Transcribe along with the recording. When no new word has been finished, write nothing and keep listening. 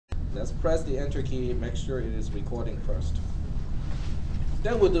Let's press the enter key, make sure it is recording first.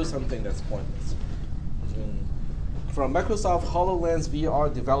 Then we'll do something that's pointless. From Microsoft HoloLens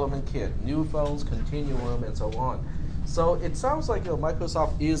VR Development Kit, new phones, continuum, and so on. So it sounds like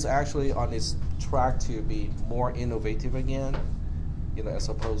Microsoft is actually on its track to be more innovative again, as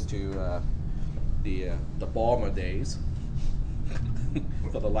opposed to the Balmer days,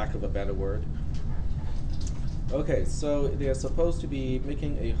 for the lack of a better word. Okay, so they're supposed to be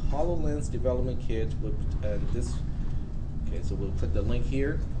making a HoloLens development kit with this. Okay, so we'll put the link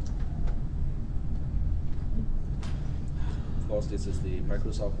here. Of course, this is the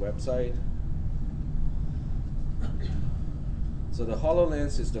Microsoft website. So the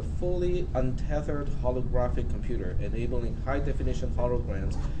HoloLens is the fully untethered holographic computer, enabling high-definition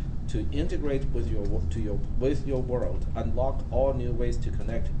holograms to integrate with your world, unlock all new ways to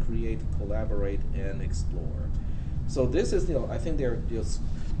connect, create, collaborate, and explore. So this is, I think they're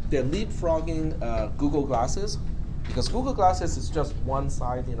leapfrogging Google Glasses, because Google Glasses is just one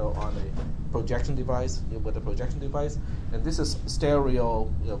side, on a projection device, with a projection device, and this is stereo,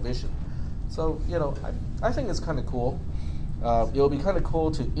 vision. So, I think it's kind of cool. It'll be kind of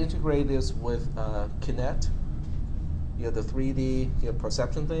cool to integrate this with Kinect, the 3D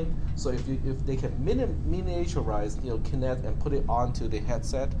perception thing. So if they can miniaturize Kinect and put it onto the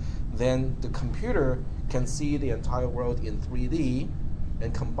headset, then the computer can see the entire world in 3D,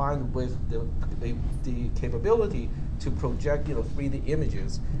 and combined with the capability to project 3D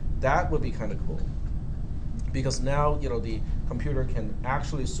images, that would be kind of cool. Because now the computer can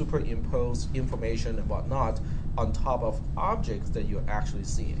actually superimpose information and whatnot on top of objects that you're actually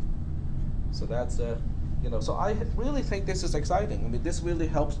seeing. So that's so I really think this is exciting. I mean, this really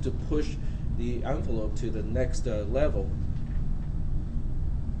helps to push the envelope to the next level.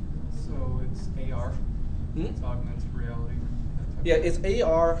 So it's AR, it's augmented reality. Yeah, it's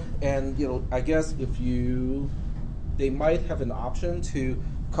AR, and I guess they might have an option to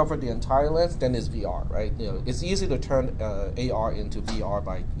cover the entire lens, then it's VR, right? It's easy to turn AR into VR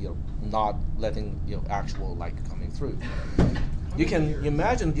by not letting actual light coming through. You can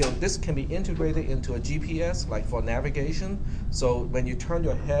imagine this can be integrated into a GPS, like for navigation. So when you turn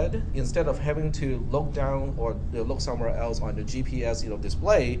your head, instead of having to look down or look somewhere else on the GPS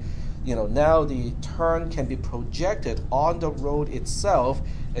display, now the turn can be projected on the road itself,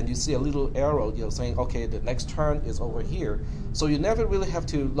 and you see a little arrow saying, okay, the next turn is over here. So you never really have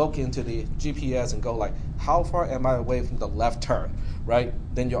to look into the GPS and go like, how far am I away from the left turn, right?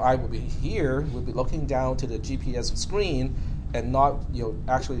 Then your eye will be here, will be looking down to the GPS screen, and not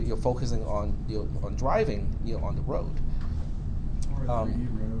actually focusing on on driving on the road. Or a 3D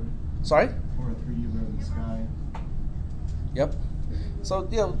road. Sorry? Or a 3D road in the sky. Yep. So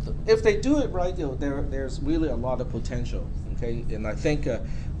if they do it right, there's really a lot of potential. Okay, and I think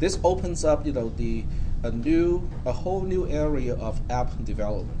this opens up a whole new area of app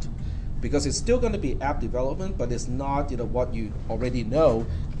development, because it's still going to be app development, but it's not what you already know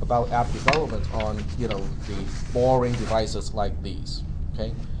about app development on the boring devices like these.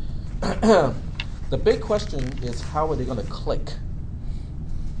 Okay. The big question is, how are they going to click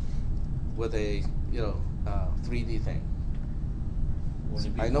with a 3D thing?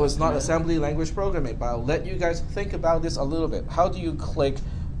 I know it's not assembly language programming, but I'll let you guys think about this a little bit. How do you click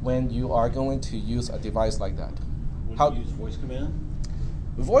when you are going to use a device like that? Would you use voice command?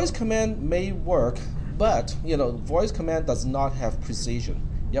 Voice command may work, but voice command does not have precision.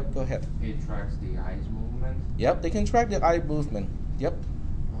 Yep, go ahead. It tracks the eye's movement. Yep, they can track the eye movement. Yep.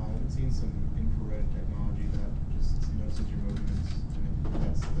 I've seen some infrared technology that just notices your movements, and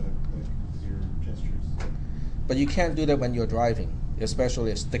that's the click, your gestures. But you can't do that when you're driving,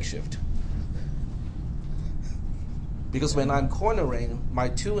 especially a stick shift. Because when I'm cornering, my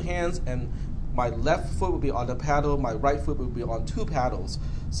two hands and my left foot will be on the paddle, my right foot will be on two paddles.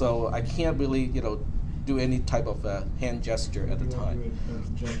 So I can't really, do any type of hand gesture at the time.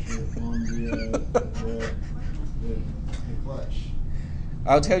 Gesture on the clutch.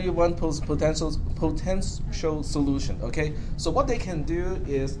 I'll tell you one potential solution. Okay, so what they can do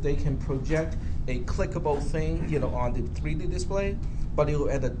is they can project a clickable thing, on the 3D display, but it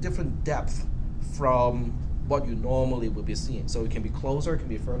will at a different depth from what you normally would be seeing. So it can be closer, it can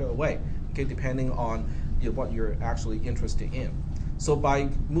be further away. Okay, depending on what you're actually interested in. So by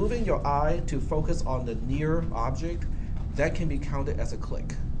moving your eye to focus on the near object, that can be counted as a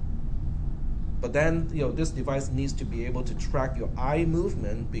click. But then, this device needs to be able to track your eye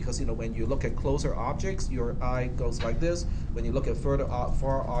movement, because, when you look at closer objects, your eye goes like this. When you look at far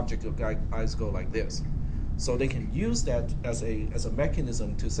objects, your eyes go like this. So they can use that as a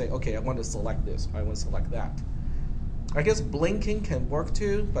mechanism to say, okay, I want to select this, I want to select that. I guess blinking can work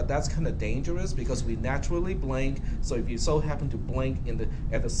too, but that's kind of dangerous because we naturally blink. So if you so happen to blink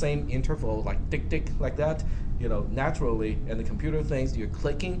at the same interval, like tick tick like that, naturally, and the computer thinks you're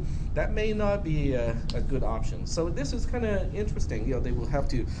clicking, that may not be a good option. So this is kind of interesting. They will have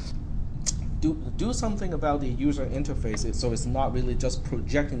to do something about the user interface, so it's not really just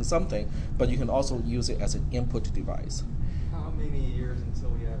projecting something, but you can also use it as an input device. How many years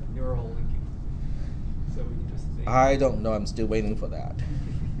until we have neural linking? So we can just think. I don't know. I'm still waiting for that.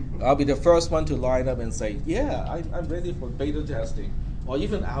 I'll be the first one to line up and say, yeah, I'm ready for beta testing, or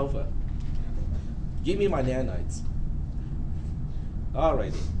even alpha. Give me my nanites.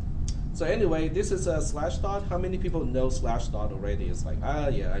 Alrighty. So anyway, this is a Slashdot. How many people know Slashdot already? It's like,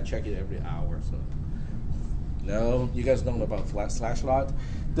 yeah, I check it every hour. So no, you guys don't know about Slashdot.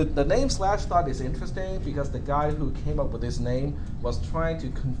 The name Slashdot is interesting because the guy who came up with this name was trying to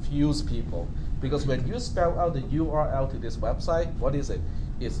confuse people. Because when you spell out the URL to this website, what is it?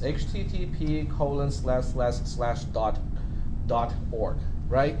 It's http://dot.org,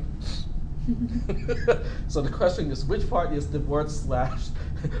 right? So the question is, which part is the word slash,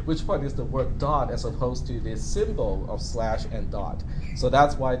 which part is the word dot, as opposed to the symbol of slash and dot? So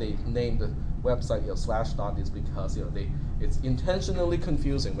that's why they named the website Slashdot, is because it's intentionally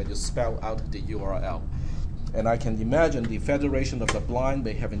confusing when you spell out the URL. And I can imagine the Federation of the Blind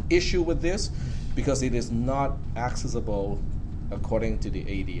may have an issue with this because it is not accessible according to the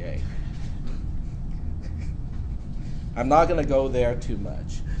ADA. I'm not going to go there too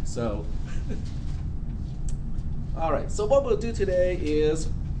much. So, all right. So what we'll do today is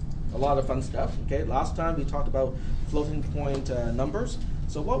a lot of fun stuff. Okay. Last time we talked about floating point numbers.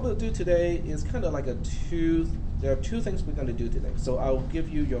 So what we'll do today is kind of like there are two things we're going to do today. So I'll give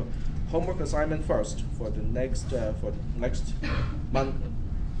you your homework assignment first for the next month,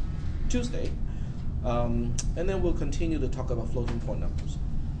 Tuesday, and then we'll continue to talk about floating point numbers.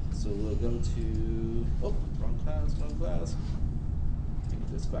 So we'll go to wrong class. Take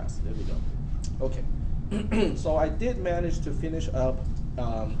this class. There we go. Okay. So I did manage to finish up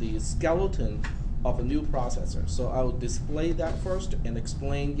the skeleton of a new processor. So I'll display that first and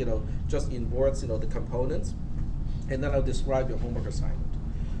explain, just in words, the components, and then I'll describe your homework assignment.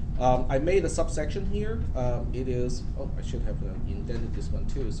 I made a subsection here. It is, I should have indented this one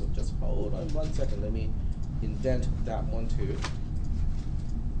too, so just hold on 1 second. Let me indent that one too.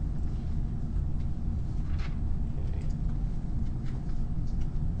 Okay.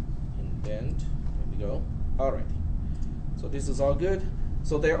 Indent, there we go. All right. So this is all good.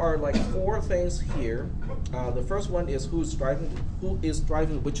 So there are like 4 things here. The first one is who is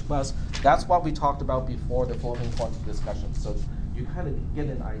driving which bus. That's what we talked about before the floating point discussion. So you kind of get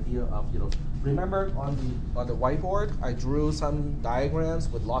an idea of, remember on the whiteboard, I drew some diagrams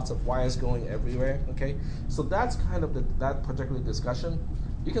with lots of wires going everywhere, okay? So that's kind of that particular discussion.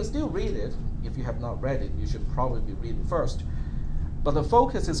 You can still read it. If you have not read it, you should probably read it first. But the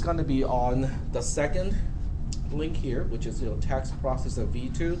focus is going to be on the second link here, which is text processor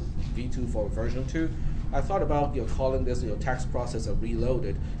V2 for version 2. I thought about calling this text processor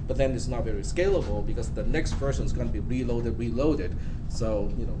reloaded, but then it's not very scalable because the next version is going to be reloaded. So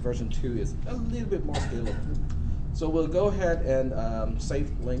version 2 is a little bit more scalable. So we'll go ahead and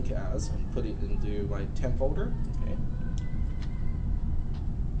save link as and put it into my temp folder. Okay.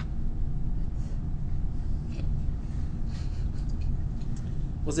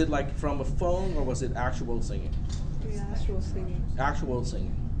 Was it like from a phone or was it actual singing? Yeah, actual singing. Actual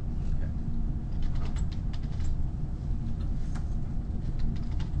singing. Okay.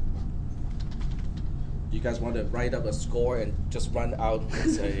 You guys want to write up a score and just run out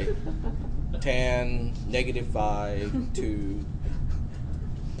and say 10, -5 to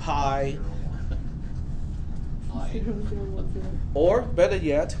pi, or better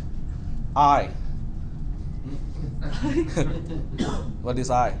yet, I. What is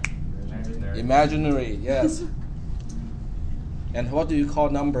I? Imaginary, yes. And what do you call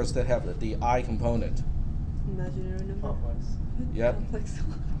numbers that have the I component? Imaginary number. Complex. Yep.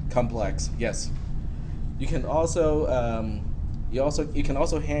 Complex, yes. You can also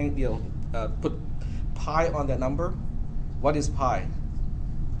put pi on that number. What is pi?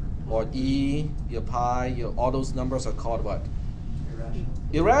 Or e, your pi, all those numbers are called what? Irrational.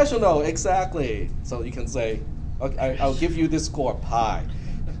 Irrational, exactly. So you can say, okay, I'll give you this score, pi.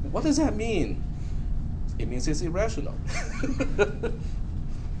 What does that mean? It means it's irrational.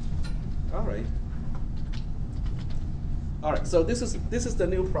 All right. All right. So this is the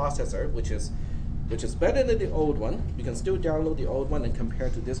new processor, which is better than the old one. You can still download the old one and compare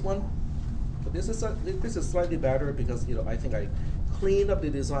to this one. But this is slightly better because I think I cleaned up the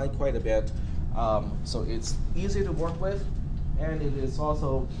design quite a bit. So it's easy to work with, and it is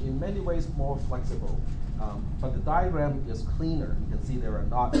also in many ways more flexible. But the diagram is cleaner. You can see there are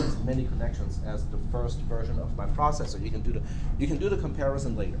not as many connections as the first version of my processor. You can do the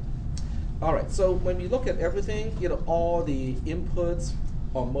comparison later. All right. So when we look at everything, all the inputs,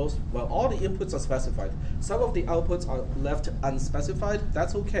 all the inputs are specified. Some of the outputs are left unspecified.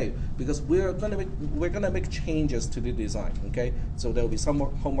 That's okay because we're gonna make changes to the design. Okay. So there will be some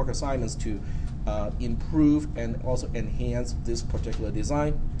more homework assignments to improve and also enhance this particular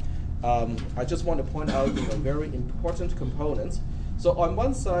design. I just want to point out very important components. So on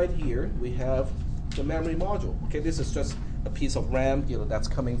one side here, we have the memory module. Okay, this is just a piece of RAM that's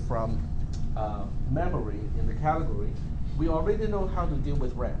coming from memory in the category. We already know how to deal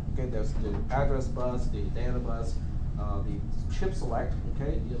with RAM. Okay, there's the address bus, the data bus, the chip select.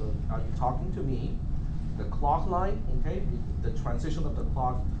 Okay, are you talking to me? The clock line. Okay, the transition of the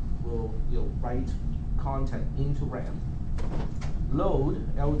clock will write content into RAM. Load,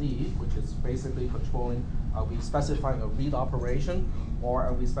 LD, which is basically controlling, are we specifying a read operation or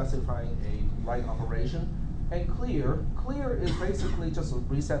are we specifying a write operation? And clear is basically just a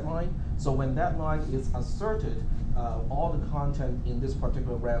reset line. So when that line is asserted, all the content in this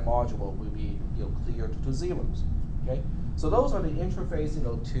particular RAM module will be cleared to zeros. Okay, so those are the interface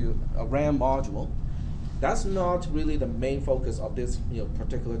to a RAM module. That's not really the main focus of this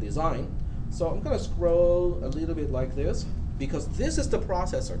particular design. So I'm going to scroll a little bit like this, because this is the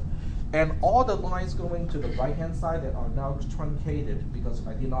processor. And all the lines going to the right-hand side that are now truncated because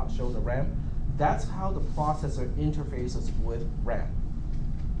I did not show the RAM, that's how the processor interfaces with RAM.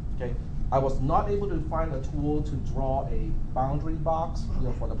 Okay, I was not able to find a tool to draw a boundary box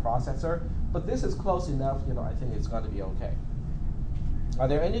for the processor, but this is close enough, I think it's going to be okay. Are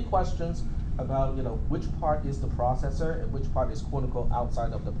there any questions about which part is the processor and which part is quote-unquote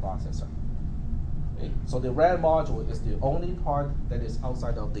outside of the processor? So the RAM module is the only part that is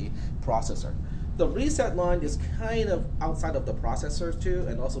outside of the processor. The reset line is kind of outside of the processor too,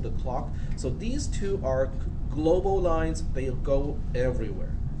 and also the clock. So these two are global lines. They go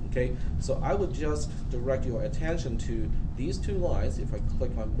everywhere. Okay. So I would just direct your attention to these two lines. If I click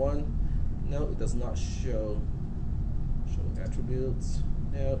on one, no, it does not show attributes.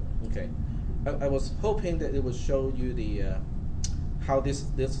 No. Okay. I was hoping that it would show you the how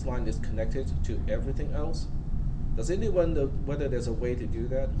this line is connected to everything else. Does anyone know whether there's a way to do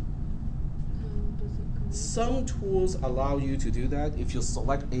that? Some tools allow you to do that. If you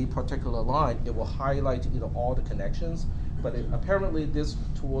select a particular line, it will highlight all the connections, but apparently this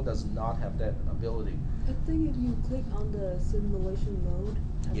tool does not have that ability. I think if you click on the simulation mode,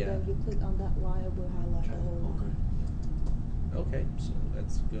 and then you click on that line, it will highlight the whole line. Okay, so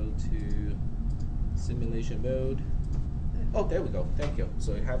let's go to simulation mode. Oh, there we go. Thank you.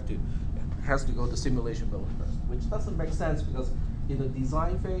 So it has to go to simulation mode first, which doesn't make sense because in the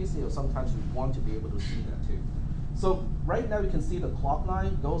design phase, sometimes you want to be able to see that too. So right now you can see the clock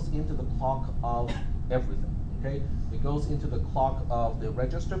line goes into the clock of everything. Okay, it goes into the clock of the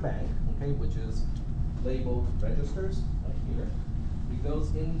register bank. Okay, which is labeled registers right here. It goes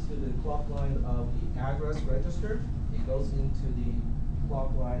into the clock line of the address register. It goes into the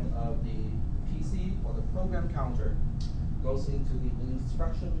clock line of the PC or the program counter. Goes into the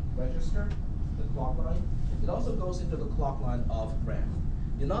instruction register, the clock line. It also goes into the clock line of RAM.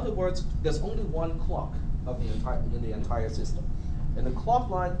 In other words, there's only one clock of in the entire system. And the clock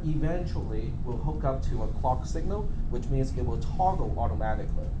line eventually will hook up to a clock signal, which means it will toggle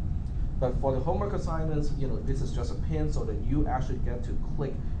automatically. But for the homework assignments, this is just a pin so that you actually get to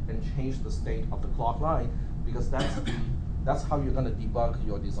click and change the state of the clock line, because that's how you're going to debug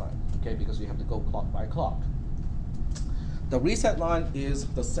your design, okay? Because you have to go clock by clock. The reset line is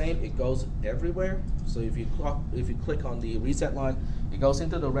the same. It goes everywhere. So if you click on the reset line, it goes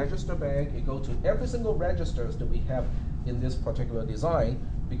into the register bank. It goes to every single registers that we have in this particular design,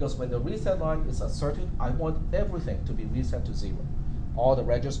 because when the reset line is asserted, I want everything to be reset to 0. All the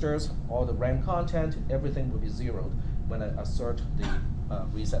registers, all the RAM content, everything will be zeroed when I assert the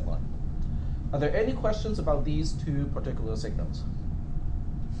reset line. Are there any questions about these two particular signals?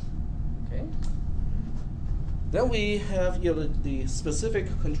 Okay. Then we have the specific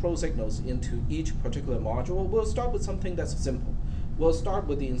control signals into each particular module. We'll start with something that's simple. We'll start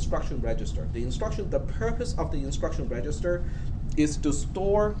with the instruction register. The purpose of the instruction register is to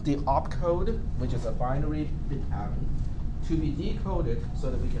store the opcode, which is a binary bit pattern, to be decoded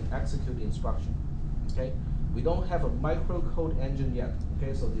so that we can execute the instruction. Okay? We don't have a microcode engine yet.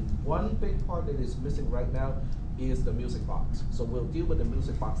 Okay, so the one big part that is missing right now is the music box. So we'll deal with the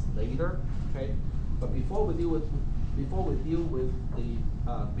music box later. Okay? But before we deal with the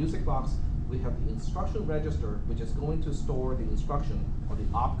music box, we have the instruction register, which is going to store the instruction or the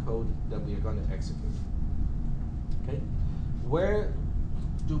opcode that we are going to execute. Okay, where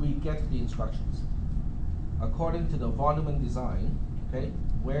do we get the instructions? According to the Vonnegut design, okay,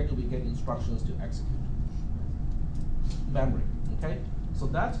 where do we get instructions to execute? Memory, okay? So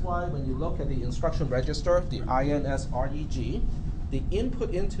that's why when you look at the instruction register, the INSREG, the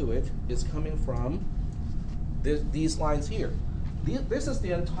input into it is coming from these lines here. This is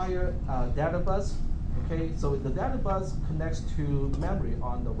the entire data bus, okay? So the data bus connects to memory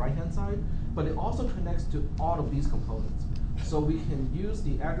on the right-hand side, but it also connects to all of these components. So we can use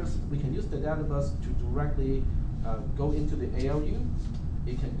the address, we can use the data bus to directly go into the ALU.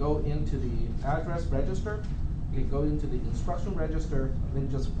 It can go into the address register. It can go into the instruction register. Let me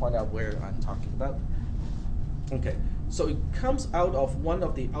just point out where I'm talking about. Okay, so it comes out of one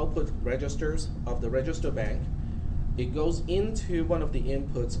of the output registers of the register bank. It goes into one of the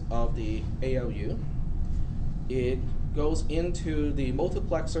inputs of the ALU. It goes into the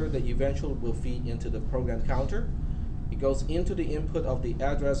multiplexer that eventually will feed into the program counter. It goes into the input of the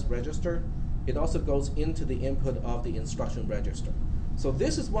address register. It also goes into the input of the instruction register. So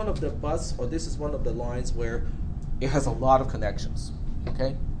this is one of the bus, or this is one of the lines where it has a lot of connections,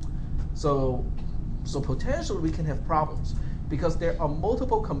 okay? So potentially we can have problems because there are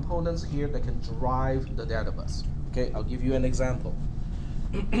multiple components here that can drive the data bus. Okay, I'll give you an example.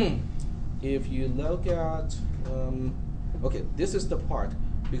 If you look at, okay, this is the part,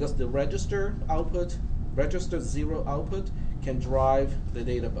 because the register output, register 0 output can drive the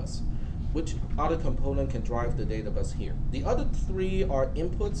data bus. Which other component can drive the data bus here? The other 3 are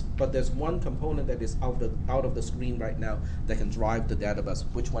inputs, but there's one component that is out of the screen right now that can drive the data bus.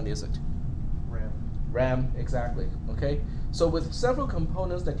 Which one is it? RAM. RAM, exactly, okay? So with several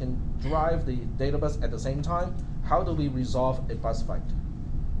components that can drive the data bus at the same time, how do we resolve a bus fight?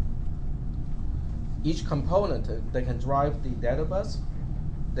 Each component that can drive the data bus,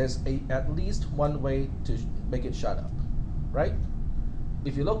 there's at least one way to make it shut up, right?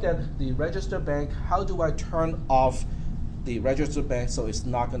 If you look at the register bank, how do I turn off the register bank so it's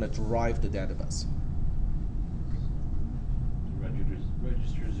not going to drive the data bus?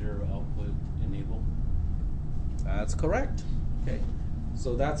 Register 0 output enable. That's correct. Okay,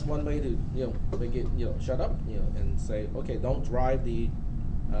 so that's one way to make it shut up and say, okay, don't drive the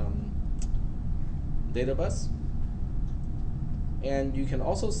data bus. And you can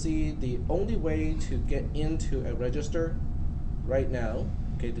also see the only way to get into a register right now,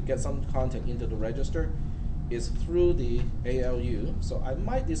 okay, to get some content into the register is through the ALU. So I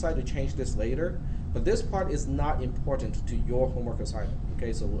might decide to change this later, but this part is not important to your homework assignment,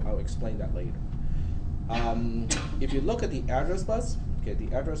 okay, so I'll explain that later. If you look at the address bus, okay,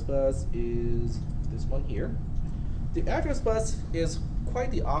 the address bus is this one here. The address bus is quite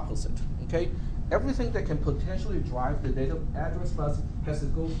the opposite, okay? Everything that can potentially drive the data address bus has to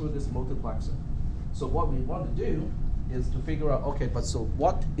go through this multiplexer. So what we want to do is to figure out, okay, but so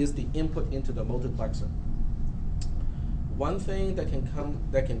what is the input into the multiplexer? One thing that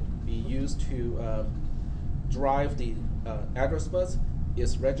can be used to drive the address bus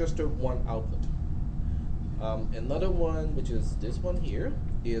is register 1 output. Another one, which is this one here,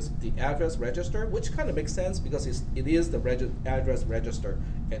 is the address register, which kind of makes sense because it is the address register,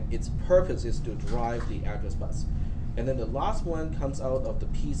 and its purpose is to drive the address bus. And then the last one comes out of the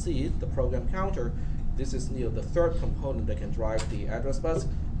PC, the program counter. This is the 3rd component that can drive the address bus.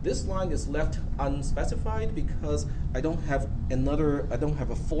 This line is left unspecified because I don't have a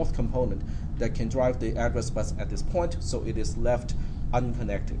 4th component that can drive the address bus at this point, so it is left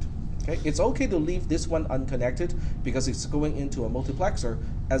unconnected. Okay, it's okay to leave this one unconnected because it's going into a multiplexer.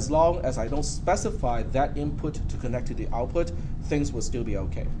 As long as I don't specify that input to connect to the output, things will still be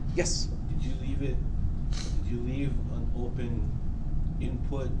okay. Yes? Did you leave an open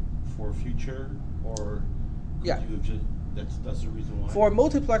input for future, or Yeah. you have just that's the reason why? For a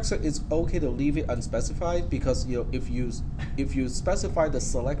multiplexer, it's okay to leave it unspecified because if you specify the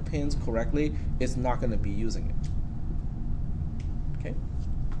select pins correctly, it's not going to be using it. Okay.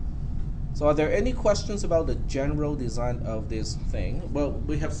 So are there any questions about the general design of this thing? Well,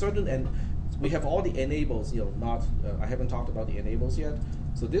 we have we have all the enables. I haven't talked about the enables yet.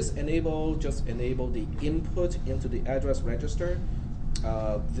 So this enable just enable the input into the address register.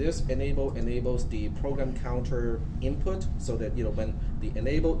 This enable enables the program counter input, so that when the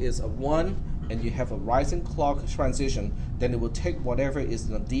enable is a 1 and you have a rising clock transition, then it will take whatever is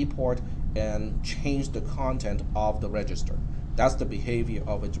in the D port and change the content of the register. That's the behavior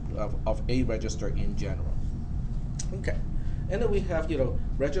of a register in general. Okay, and then we have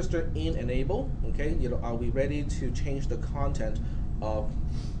register in enable. Okay, are we ready to change the content of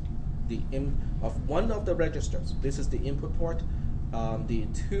of one of the registers. This is the input port. The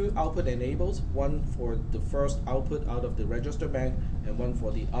two output enables, one for the first output out of the register bank and one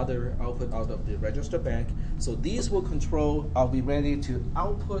for the other output out of the register bank. So these will control, I'll be ready to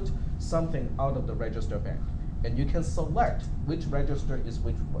output something out of the register bank. And you can select which register is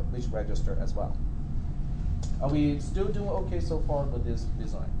which register as well. Are we still doing okay so far with this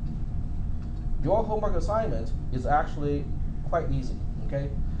design? Your homework assignment is actually quite easy,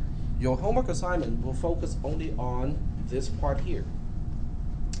 okay? Your homework assignment will focus only on this part here,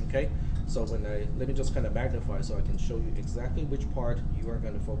 okay? So let me just kind of magnify so I can show you exactly which part you are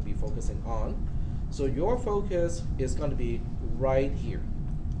going to be focusing on. So your focus is going to be right here.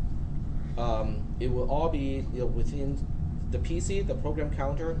 It will all be within the PC, the program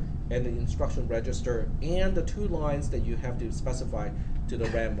counter, and the instruction register, and the two lines that you have to specify to the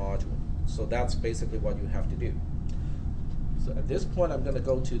RAM module. So that's basically what you have to do. So at this point, I'm going to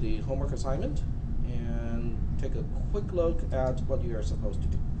go to the homework assignment and take a quick look at what you are supposed to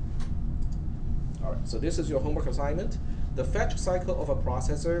do. All right, so this is your homework assignment. The fetch cycle of a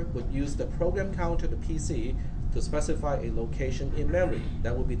processor would use the program counter, the PC, to specify a location in memory.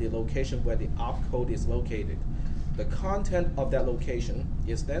 That will be the location where the opcode is located. The content of that location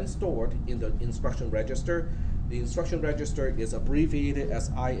is then stored in the instruction register. The instruction register is abbreviated as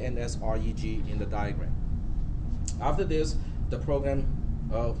INSREG in the diagram. After this, the program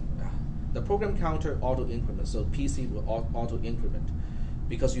counter auto increments, so PC will auto increment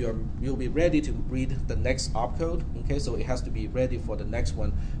because you'll be ready to read the next opcode. Okay, so it has to be ready for the next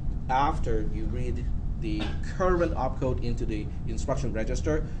one after you read the current opcode into the instruction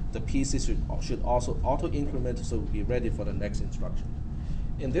register. The PC should also auto increment, so be ready for the next instruction.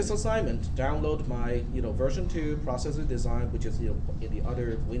 In this assignment, download my version 2 processor design, which is in the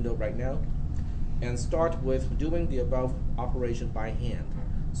other window right now, and start with doing the above operation by hand.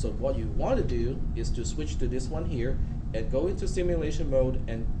 So what you want to do is to switch to this one here and go into simulation mode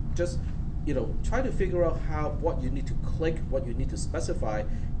and just try to figure out what you need to click, what you need to specify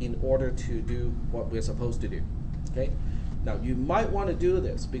in order to do what we're supposed to do. Okay. Now you might want to do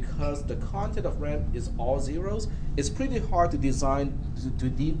this because the content of RAM is all zeros. It's pretty hard to design to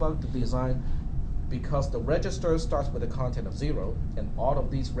debug the design because the register starts with a content of 0, and all of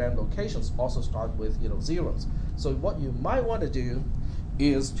these RAM locations also start with zeros. So what you might want to do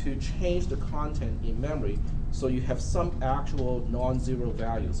is to change the content in memory so you have some actual non-zero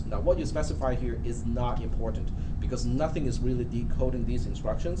values. Now what you specify here is not important because nothing is really decoding these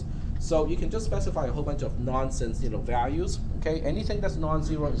instructions. So you can just specify a whole bunch of nonsense values. Okay, anything that's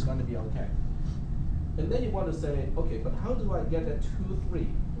non-zero is going to be okay. And then you want to say, okay, but how do I get that 2, 3,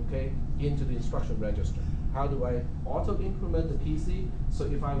 okay, into the instruction register? How do I auto increment the PC? So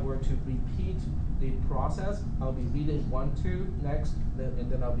if I were to repeat the process, I'll be reading 1, 2 next,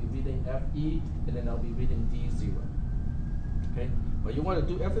 and then I'll be reading FE, and then I'll be reading D0. Okay, but you want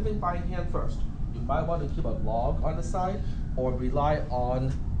to do everything by hand first. You might want to keep a log on the side, or rely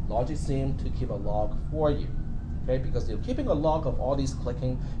on LogicSim to keep a log for you. Okay, because keeping a log of all these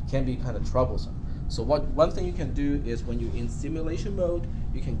clicking can be kind of troublesome. So one thing you can do is when you're in simulation mode,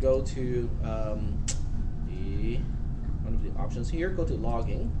 you can go to one of the options here, go to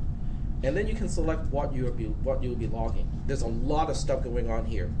logging, and then you can select what you'll be logging. There's a lot of stuff going on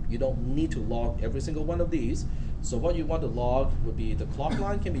here. You don't need to log every single one of these. So what you want to log would be the clock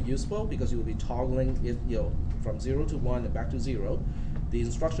line can be useful because you will be toggling it from 0 to 1 and back to 0. The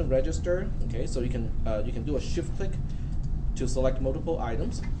instruction register, okay, so you can do a shift click to select multiple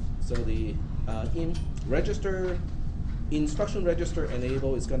items. So the instruction register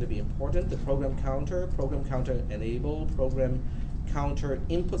enable is going to be important. The program counter enable, program counter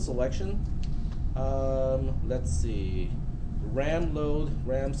input selection. Let's see, RAM load,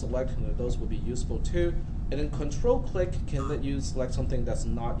 RAM select, those will be useful too. And then control click can let you select something that's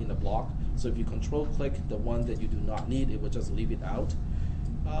not in the block. So if you control click the one that you do not need, it will just leave it out.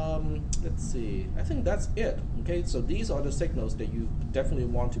 Let's see, I think that's it. Okay, so these are the signals that you definitely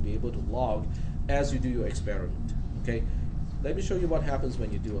want to be able to log as you do your experiment. Okay, let me show you what happens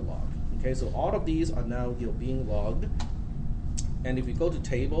when you do a log. Okay, so all of these are now being logged, and if you go to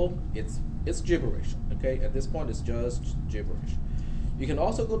table, it's gibberish. Okay, at this point it's just gibberish. You can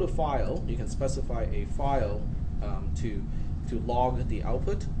also go to file. You can specify a file to log the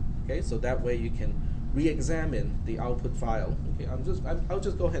output. Okay, so that way you can re-examine the output file. Okay, I'll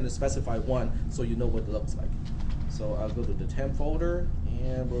just go ahead and specify one so you know what it looks like. So I'll go to the temp folder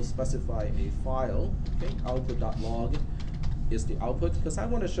and we'll specify a file. Okay, output.log is the output because I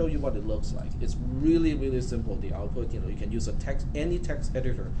want to show you what it looks like. It's really, really simple. The output, you can use any text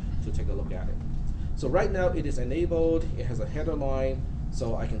editor to take a look at it. So right now it is enabled. It has a header line.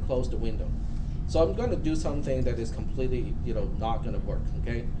 so I can close the window. So I'm going to do something that is completely, not going to work,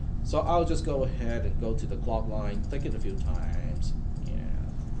 okay? So I'll just go ahead and go to the clock line, click it a few times,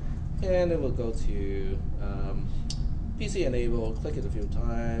 yeah. And it will go to PC enable, click it a few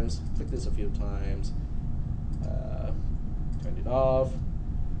times, click this a few times, turn it off,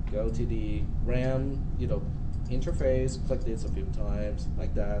 go to the RAM, interface, click this a few times,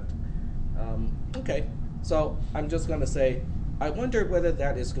 like that. Okay, so I'm just going to say, I wonder whether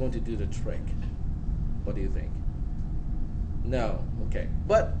that is going to do the trick. What do you think? No, okay.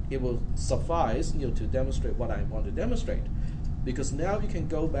 But it will suffice, to demonstrate what I want to demonstrate. Because now you can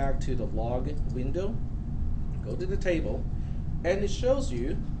go back to the log window, go to the table, and it shows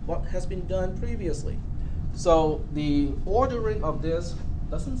you what has been done previously. So the ordering of this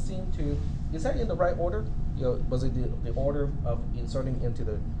doesn't seem to, is that in the right order? Was it the order of inserting into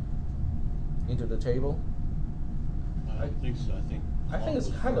the table? I don't think so. I think it's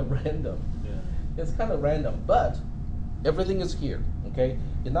kind of random. Yeah. It's kind of random, but everything is here, okay?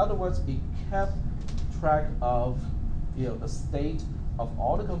 In other words, it kept track of, the state of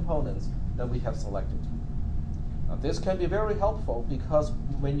all the components that we have selected. Now, this can be very helpful because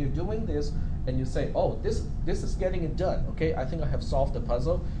when you're doing this and you say, oh, this is getting it done, okay? I think I have solved the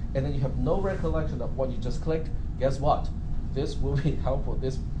puzzle, and then you have no recollection of what you just clicked. Guess what? This will be helpful.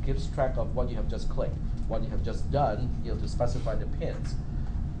 This keeps track of what you have just clicked, what you have just done, to specify the pins.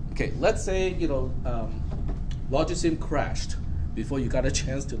 Okay, let's say, Logisim crashed before you got a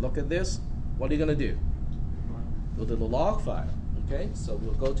chance to look at this. What are you going to do? Go to the log file, okay? So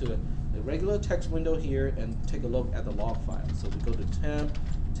we'll go to the regular text window here and take a look at the log file. So we go to temp,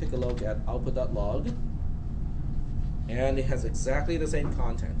 take a look at output.log, and it has exactly the same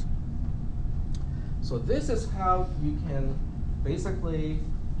content. So this is how you can basically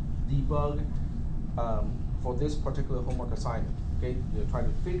debug for this particular homework assignment. Okay, you're trying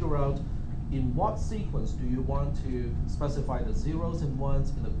to figure out in what sequence do you want to specify the zeros and ones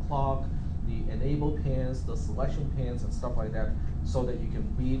in the clock, the enable pins, the selection pins, and stuff like that, so that you can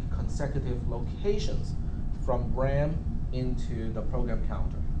read consecutive locations from RAM into the program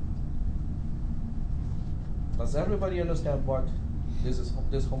counter. Does everybody understand what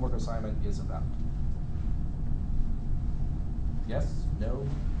this homework assignment is about? Yes? No?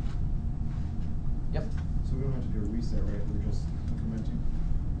 Yep. So we don't have to do a reset, right? We're just incrementing.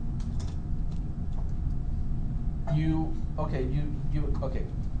 Okay.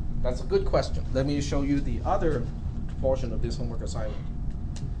 That's a good question. Let me show you the other portion of this homework assignment.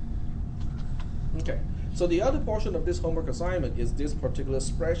 Okay, so the other portion of this homework assignment is this particular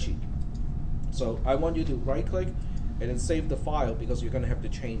spreadsheet. So I want you to right click and then save the file because you're going to have to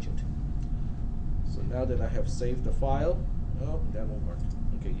change it. So now that I have saved the file, oh, that won't work.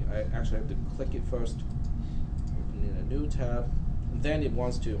 Okay, I actually have to click it first, open in a new tab, and then it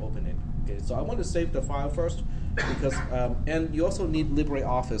wants to open it. Okay, so I want to save the file first because, and you also need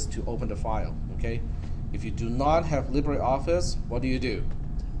LibreOffice to open the file, okay? If you do not have LibreOffice, what do?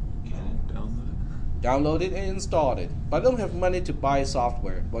 Download it and install it. But I don't have money to buy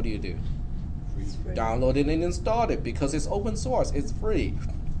software. What do? Download it and install it because it's open source, it's free.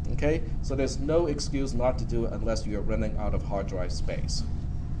 Okay, so there's no excuse not to do it unless you're running out of hard drive space.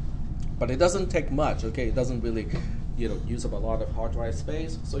 But it doesn't take much, okay? It doesn't really, use up a lot of hard drive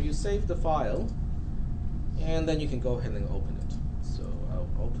space. So you save the file, and then you can go ahead and open it. So I'll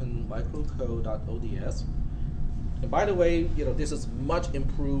open microcode.ods. And by the way, this is much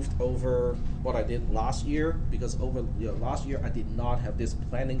improved over what I did last year because over last year I did not have this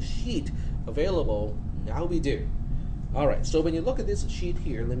planning sheet available. Now we do. All right, so when you look at this sheet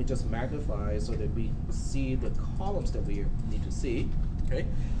here, let me just magnify so that we see the columns that we need to see, okay?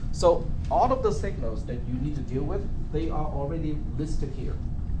 So all of the signals that you need to deal with, they are already listed here.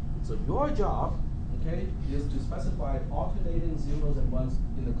 So your job, okay, is to specify alternating zeros and ones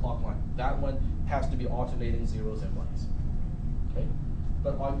in the clock line. That one has to be alternating zeros and ones, okay?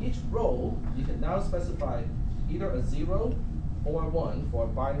 But on each row, you can now specify either a 0 or a 1 for a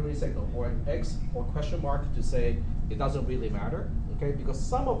binary signal, or an X or question mark to say it doesn't really matter, okay? Because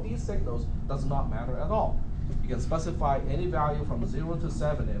some of these signals does not matter at all. You can specify any value from 0 to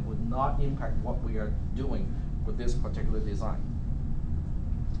 7 and it would not impact what we are doing with this particular design.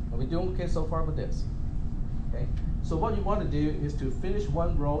 Are we doing okay so far with this? Okay. So what you want to do is to finish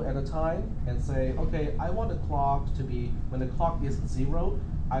one row at a time and say, okay, I want the clock to be, when the clock is 0,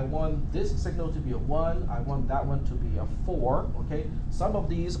 I want this signal to be a 1, I want that one to be a 4, okay? Some of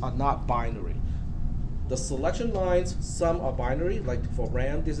these are not binary. The selection lines, some are binary, like for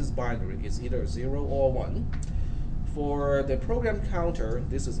RAM, this is binary. It's either 0 or 1. For the program counter,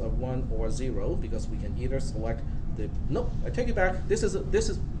 this is a 1 or 0 because we can either select Nope, I take it back. This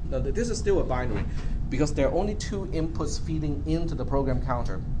is still a binary, because there are only two inputs feeding into the program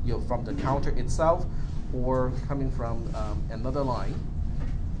counter, from the counter itself, or coming from another line.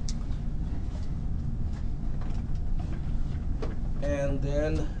 And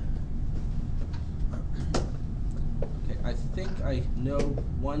then, okay, I think I know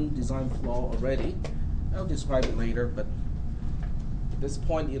one design flaw already. I'll describe it later, but at this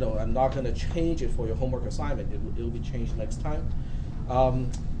point, I'm not going to change it for your homework assignment. It will be changed next time.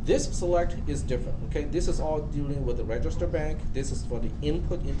 This select is different, okay? This is all dealing with the register bank. This is for the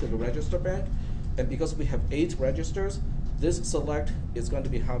input into the register bank. And because we have 8 registers, this select is going to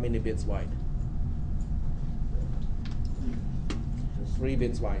be how many bits wide? 3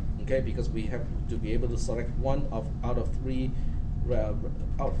 bits wide, okay? Because we have to be able to select one out of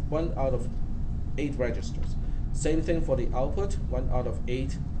 8 registers. Same thing for the output, 1 out of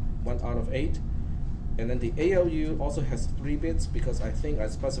 8, 1 out of 8. And then the ALU also has 3 bits, because I think I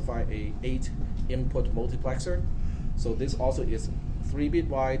specify a 8 input multiplexer. So this also is 3-bit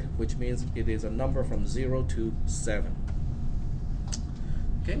wide, which means it is a number from 0 to 7.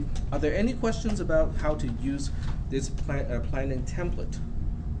 Okay, are there any questions about how to use this planning template?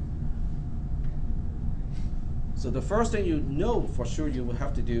 So the first thing you know for sure you will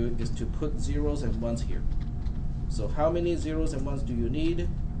have to do is to put zeros and ones here. So how many zeros and ones do you need?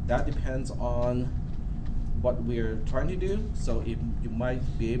 That depends on what we're trying to do. So if you might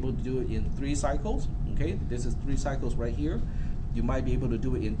be able to do it in 3 cycles, okay? This is 3 cycles right here. You might be able to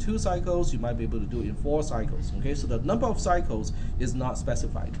do it in 2 cycles. You might be able to do it in 4 cycles, okay? So the number of cycles is not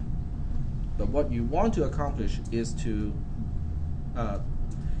specified. But what you want to accomplish is to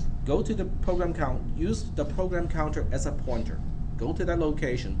go to the program count, use the program counter as a pointer. Go to that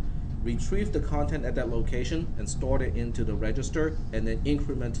location, retrieve the content at that location, and store it into the register, and then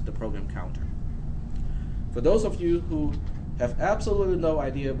increment the program counter. For those of you who have absolutely no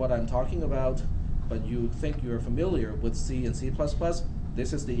idea what I'm talking about, but you think you're familiar with C and C++,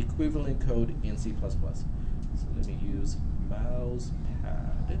 this is the equivalent code in C++. So let me use mouse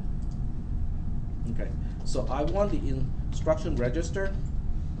pad. Okay, so I want the instruction register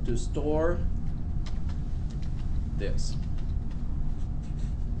to store this.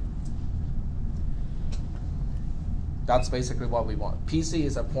 That's basically what we want. PC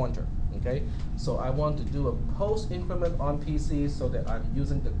is a pointer, okay? So I want to do a post increment on PC so that I'm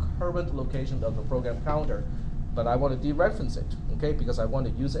using the current location of the program counter, but I want to dereference it, okay? Because I want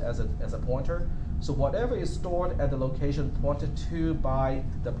to use it as a pointer. So whatever is stored at the location pointed to by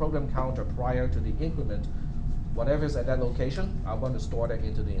the program counter prior to the increment, whatever is at that location, I want to store that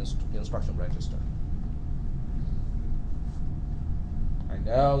into the instruction register. I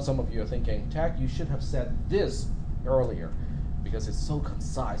know some of you are thinking, Tech, you should have said this earlier, because it's so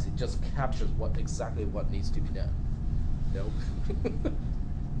concise. It just captures exactly what needs to be done. No.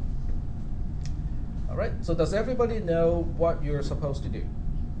 All right. So does everybody know what you're supposed to do?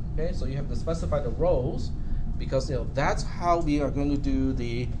 Okay. So you have to specify the roles, because that's how we are going to do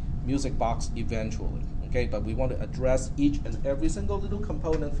the music box eventually. Okay. But we want to address each and every single little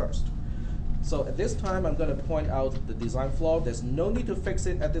component first. So at this time, I'm going to point out the design flaw. There's no need to fix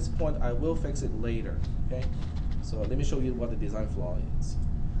it at this point. I will fix it later. Okay. So let me show you what the design flaw is.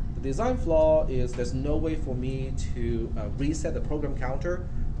 The design flaw is there's no way for me to reset the program counter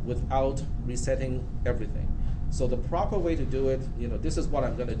without resetting everything. So the proper way to do it, this is what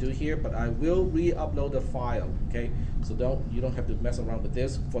I'm going to do here, but I will re-upload the file, okay? So you don't have to mess around with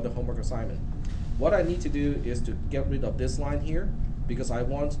this for the homework assignment. What I need to do is to get rid of this line here, because I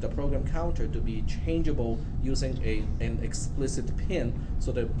want the program counter to be changeable using an explicit pin,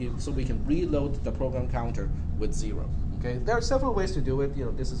 so we can reload the program counter with 0. Okay, there are several ways to do it.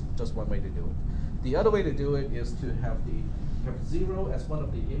 This is just one way to do it. The other way to do it is to have 0 as one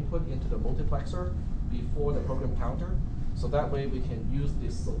of the input into the multiplexer before the program counter. So that way we can use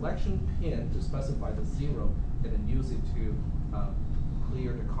this selection pin to specify the 0 and then use it to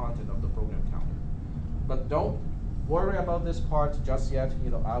clear the content of the program counter. But don't worry about this part just yet.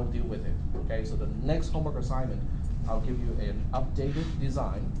 I'll deal with it. Okay, so the next homework assignment, I'll give you an updated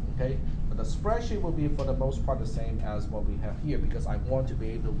design. Okay, but the spreadsheet will be for the most part the same as what we have here, because I want to be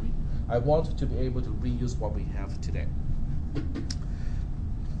able to reuse what we have today.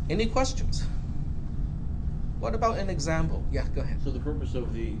 Any questions? What about an example? Yeah, go ahead. So the purpose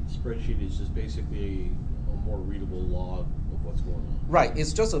of the spreadsheet is just basically a more readable log of what's going on. Right,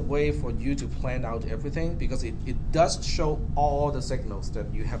 it's just a way for you to plan out everything, because it does show all the signals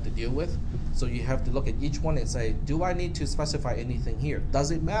that you have to deal with. So you have to look at each one and say, do I need to specify anything here?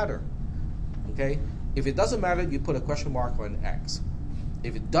 Does it matter? Okay, if it doesn't matter, you put a question mark or an X.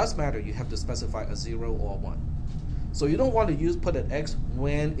 If it does matter, you have to specify a 0 or a 1. So you don't want to put an X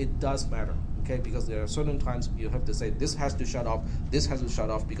when it does matter, okay? Because there are certain times you have to say this has to shut off, this has to shut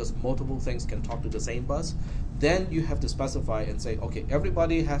off, because multiple things can talk to the same bus. Then you have to specify and say, okay,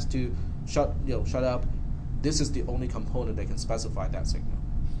 everybody has to shut up. This is the only component that can specify that signal.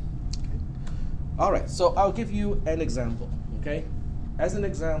 Okay. All right, so I'll give you an example, okay? As an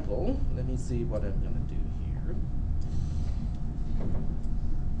example, let me see what I'm gonna do here.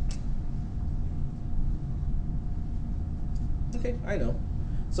 Okay, I know.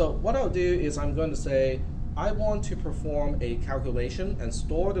 So what I'll do is I'm going to say, I want to perform a calculation and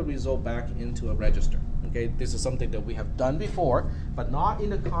store the result back into a register. Okay, this is something that we have done before, but not in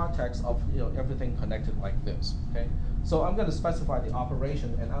the context of everything connected like this. Okay, so I'm going to specify the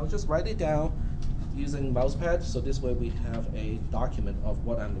operation, and I'll just write it down using mousepad. So this way we have a document of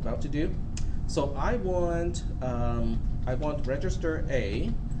what I'm about to do. So I want register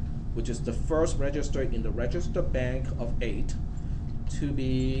A, which is the first register in the register bank of 8, to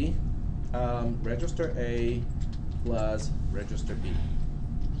be register A plus register B.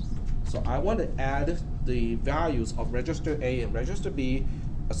 So I want to add the values of register A and register B,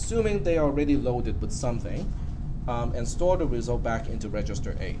 assuming they are already loaded with something, and store the result back into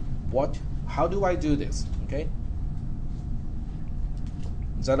register A. How do I do this? Okay.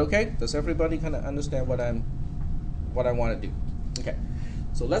 Is that okay? Does everybody kind of understand what I want to do? Okay.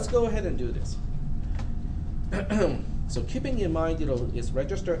 So let's go ahead and do this. So keeping in mind, it's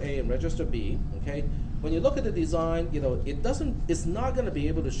register A and register B. Okay. When you look at the design, it's not going to be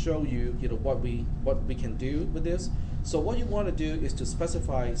able to show you, what we can do with this. So what you want to do is to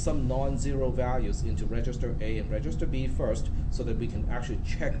specify some non-zero values into register A and register B first, so that we can actually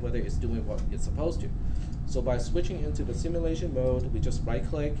check whether it's doing what it's supposed to. So by switching into the simulation mode, we just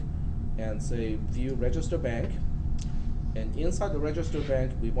right-click and say View Register Bank. And inside the register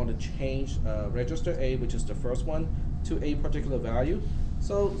bank, we want to change register A, which is the first one, to a particular value.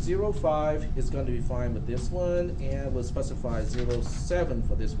 So 0.5 is going to be fine with this one, and we'll specify 0.7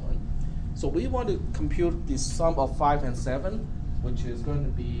 for this one. So we want to compute the sum of 5 and 7, which is going to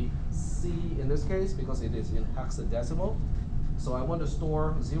be C in this case, because it is in hexadecimal. So I want to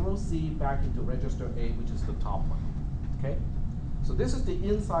store 0C back into register A, which is the top one. Okay. So this is the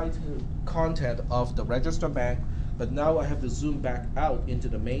inside content of the register bank, but now I have to zoom back out into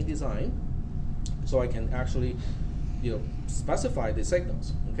the main design, so I can actually specify the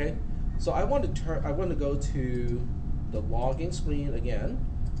signals. Okay, so I want to go to the logging screen again,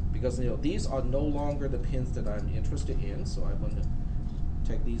 because these are no longer the pins that I'm interested in. So I want to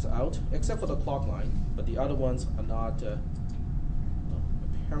take these out, except for the clock line, but the other ones are not.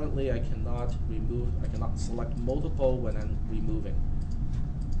 Apparently, I cannot select multiple when I'm removing.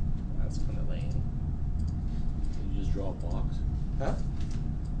 That's kind of lame. Can you just draw a box? Huh?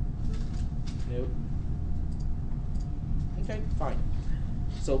 Nope. Okay, fine.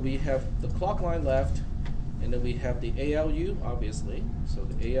 So we have the clock line left, and then we have the ALU, obviously. So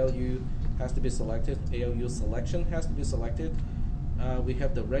the ALU has to be selected. ALU selection has to be selected. We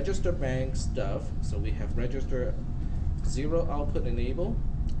have the register bank stuff. So we have register 0 output enable,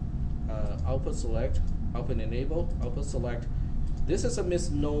 output select, output enable, output select. This is a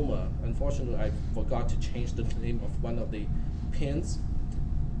misnomer. Unfortunately, I forgot to change the name of one of the pins.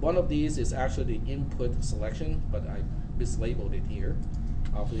 One of these is actually the input selection, but I mislabeled it here.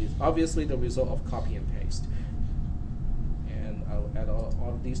 Obviously the result of copy and paste. And I'll add all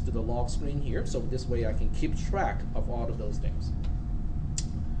of these to the log screen here, so this way I can keep track of all of those things.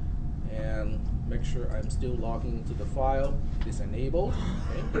 And make sure I'm still logging into the file. It is enabled.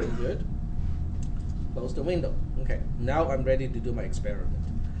 Okay, very good. Close the window. Okay, now I'm ready to do my experiment.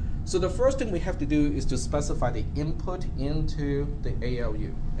 So the first thing we have to do is to specify the input into the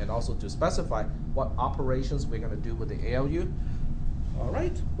ALU, and also to specify what operations we're going to do with the ALU. All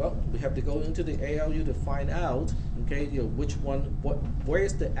right, well, we have to go into the ALU to find out, okay, which one, where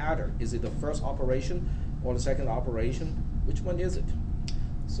is the adder? Is it the first operation or the second operation? Which one is it?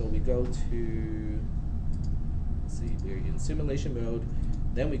 So we go to, let's see, we're in simulation mode.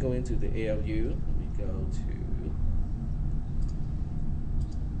 Then we go into the ALU. We go to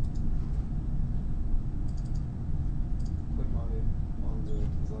on the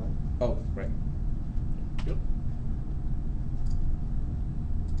design. Oh, right. Yep.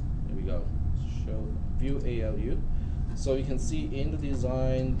 There we go. Show view ALU. So you can see in the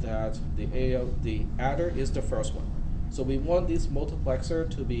design that the adder is the first one. So we want this multiplexer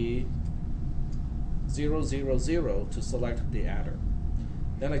to be 0, 0, 0 to select the adder.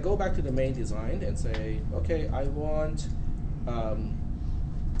 Then I go back to the main design and say, okay, I want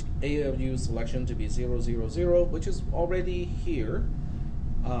ALU selection to be 0, 0, 0, which is already here.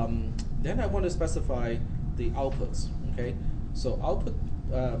 Then I want to specify the outputs. Okay, so output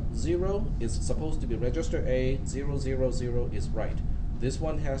 0 is supposed to be register A, 0, 0, 0 is right. This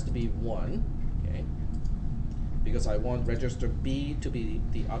one has to be 1, okay, because I want register B to be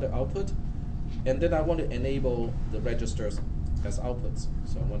the other output, and then I want to enable the registers as outputs.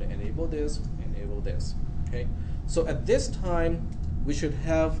 So I want to enable this, okay. So at this time, we should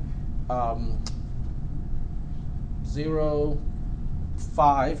have 0,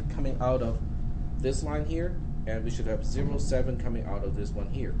 5 coming out of this line here, and we should have 0, 7 coming out of this one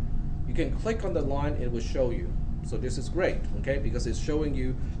here. You can click on the line, it will show you. So this is great, okay, because it's showing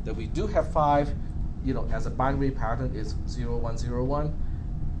you that we do have 5, as a binary pattern is 0, 1, 0, 1,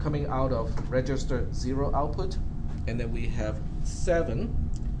 coming out of register 0 output, and then we have 7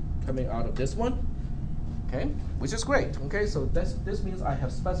 coming out of this one, okay, which is great, okay. So this means I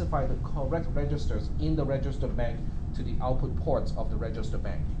have specified the correct registers in the register bank to the output ports of the register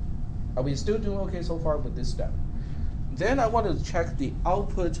bank. Are we still doing okay so far with this step? Then I want to check the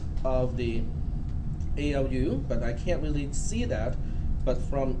output of the ALU, but I can't really see that. But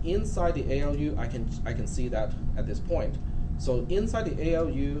from inside the ALU, I can see that at this point. So inside the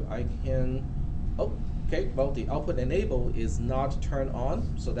ALU, I can, well, the output enable is not turned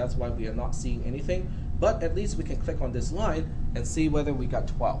on, so that's why we are not seeing anything. But at least we can click on this line and see whether we got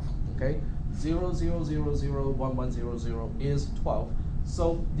 12, okay? 0, 0, 0, 0, 1, 1, 0, 0 is 12.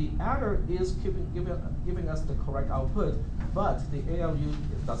 So the adder is giving us the correct output, but the ALU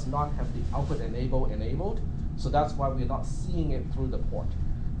does not have the output enabled, so that's why we're not seeing it through the port.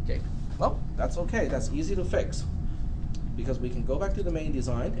 Okay, well, that's okay, that's easy to fix, because we can go back to the main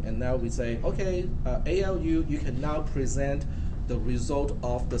design, and now we say, okay, ALU, you can now present the result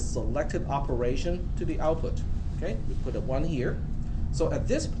of the selected operation to the output. Okay, we put a 1 here. So at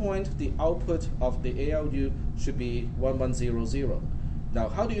this point, the output of the ALU should be 1100. Now,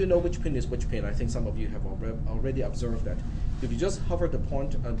 how do you know which pin is which pin? I think some of you have already observed that. If you just hover the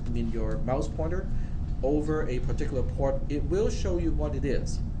your mouse pointer over a particular port, it will show you what it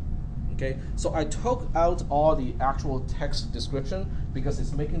is. Okay, so I took out all the actual text description because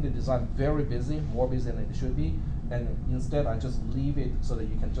it's making the design very busy, more busy than it should be, and instead I just leave it so that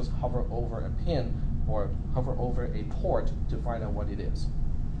you can just hover over a pin or hover over a port to find out what it is.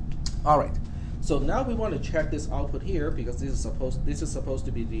 All right. So now we want to check this output here because this is supposed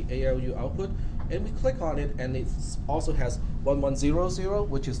to be the ALU output, and we click on it, and it also has 1100,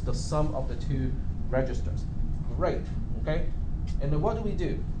 which is the sum of the 2 registers. Great, okay. And then what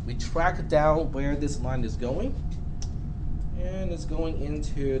do? We track down where this line is going, and it's going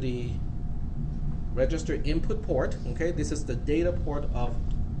into the register input port. Okay, this is the data port of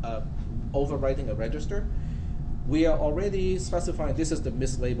overwriting a register. We are already specifying this is the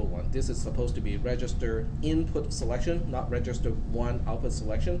mislabeled one. This is supposed to be register input selection, not register 1 output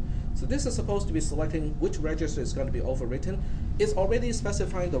selection. So this is supposed to be selecting which register is going to be overwritten. It's already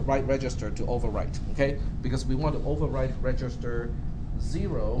specifying the right register to overwrite, okay? Because we want to overwrite register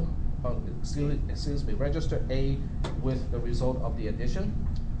 0, excuse me, register A with the result of the addition.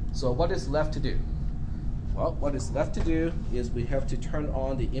 So what is left to do? Well, what is left to do is we have to turn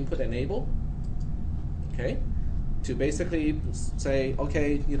on the input enable, okay? To basically say,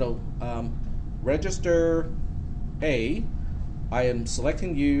 okay, register A, I am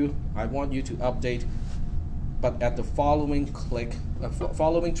selecting you, I want you to update, but at the following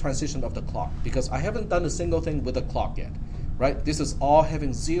following transition of the clock, because I haven't done a single thing with the clock yet, right? This is all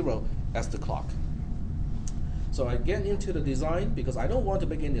having 0 as the clock. So I get into the design because I don't want to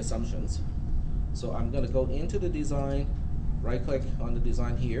make any assumptions. So I'm going to go into the design, right click on the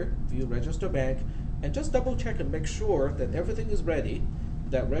design here, view register bank, and just double check and make sure that everything is ready,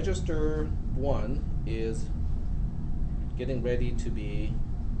 that register 1 is getting ready to be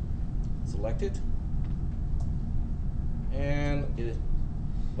selected. And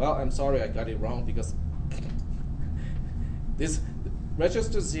well, I'm sorry I got it wrong because this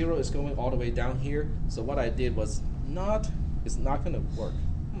register 0 is going all the way down here. So what I did was it's not going to work.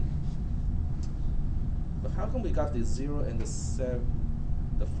 But how come we got the 0 and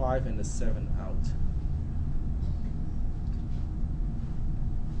the 5 and the 7 out?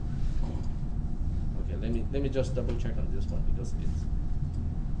 Okay, let me just double check on this one because it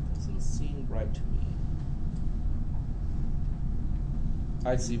doesn't seem right to me.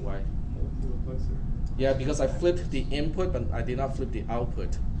 I see why. Yeah, because I flipped the input, but I did not flip the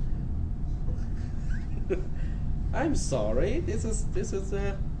output. I'm sorry. This is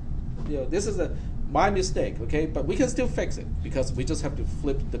my mistake. Okay, but we can still fix it because we just have to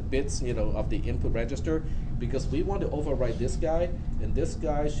flip the bits, of the input register, because we want to overwrite this guy, and this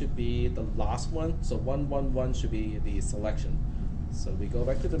guy should be the last one. So 111 should be the selection. So we go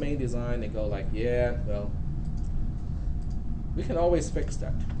back to the main design and go like, yeah, well, We can always fix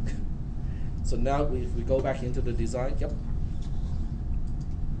that. So now if we go back into the design, yep.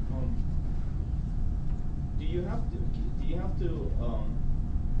 Do you have to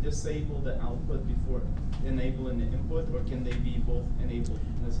disable the output before enabling the input, or can they be both enabled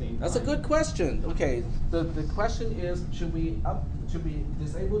at the same time? That's a good question. Okay, the question is, should we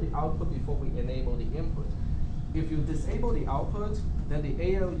disable the output before we enable the input? If you disable the output, then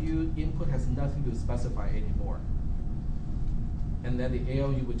the ALU input has nothing to specify anymore. And then the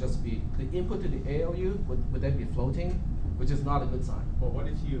ALU would just be, the input to the ALU would then be floating, which is not a good sign. But what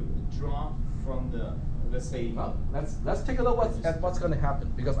if you drop from the, let's say... Well, let's take a look at what's going to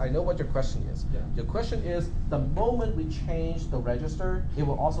happen, because I know what your question is. Yeah. Your question is, the moment we change the register, it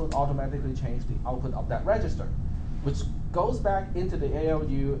will also automatically change the output of that register, which goes back into the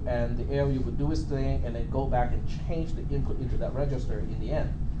ALU, and the ALU would do its thing, and then go back and change the input into that register in the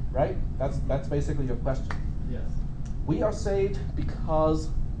end, right? That's basically your question. Yes. We are saved because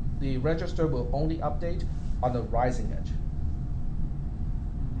the register will only update on the rising edge.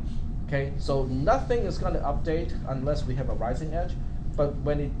 Okay, so nothing is going to update unless we have a rising edge, but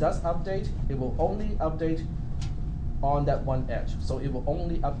when it does update, it will only update on that one edge. So it will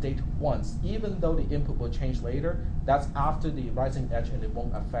only update once, even though the input will change later. That's after the rising edge, and it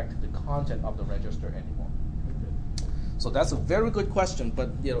won't affect the content of the register anymore. So that's a very good question,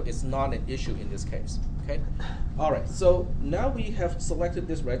 but it's not an issue in this case. Okay. All right. So now we have selected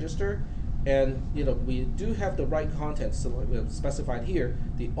this register, and we do have the right content specified here.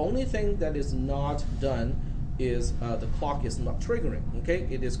 The only thing that is not done is the clock is not triggering. Okay.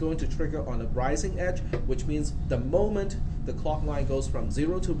 It is going to trigger on the rising edge, which means the moment the clock line goes from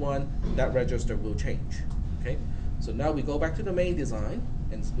 0 to 1, that register will change. Okay. So now we go back to the main design,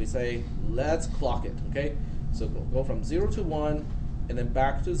 and we say let's clock it. Okay. So go from 0 to 1, and then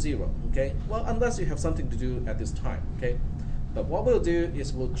back to 0, okay? Well, unless you have something to do at this time, okay? But what we'll do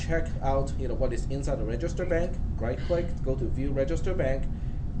is we'll check out, what is inside the register bank, right-click, go to View Register Bank,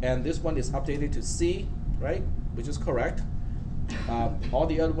 and this one is updated to C, right? Which is correct. All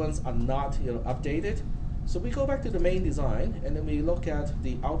the other ones are not, updated. So we go back to the main design, and then we look at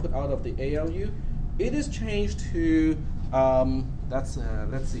the output out of the ALU. It is changed to let's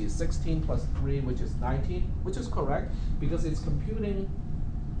see, 16 plus 3, which is 19, which is correct because it's computing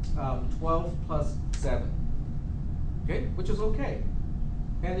 12 plus 7, okay, which is okay.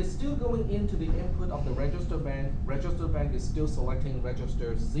 And it's still going into the input of the register bank. Register bank is still selecting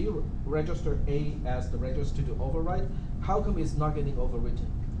register A as the register to override. How come it's not getting overwritten?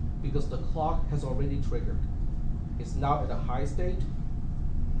 Because the clock has already triggered. It's now at a high state,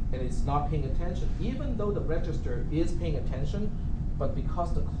 and it's not paying attention, even though the register is paying attention, but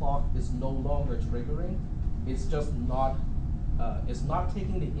because the clock is no longer triggering, it's just not, it's not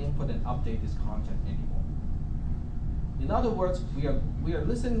taking the input and update this content anymore. In other words, we are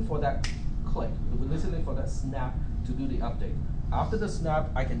listening for that click, we're listening for that snap to do the update. After the snap,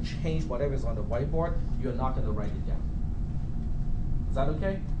 I can change whatever is on the whiteboard. You're not going to write it down. Is that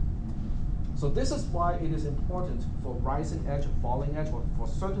okay? So this is why it is important for rising edge, falling edge, or for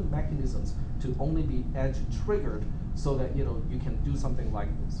certain mechanisms to only be edge triggered, so that you can do something like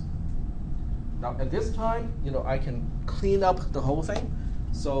this. Now at this time, I can clean up the whole thing.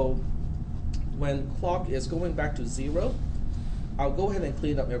 So when clock is going back to 0, I'll go ahead and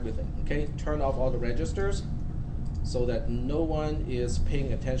clean up everything. Okay, turn off all the registers so that no one is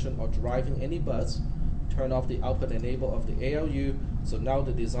paying attention or driving any bus. Turn off the output enable of the ALU. So now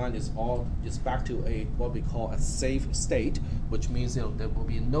the design is back to what we call a safe state, which means there will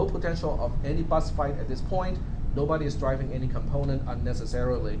be no potential of any bus fight at this point. Nobody is driving any component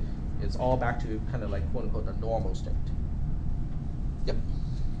unnecessarily. It's all back to kind of like quote unquote the normal state. Yep.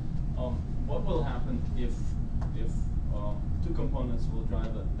 What will happen if two components will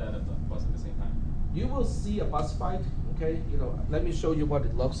drive a data bus at the same time? You will see a bus fight. Okay, let me show you what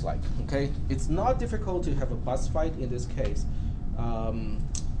it looks like. Okay, it's not difficult to have a bus fight in this case,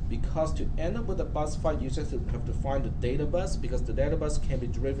 because to end up with a bus fight, you just have to find the data bus, because the data bus can be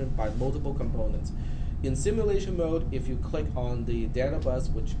driven by multiple components. In simulation mode, if you click on the data bus,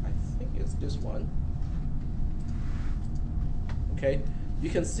 which I think is this one, okay,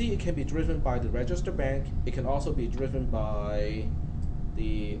 you can see it can be driven by the register bank. It can also be driven by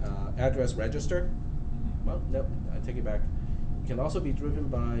the address register. Well, no, I take it back. It can also be driven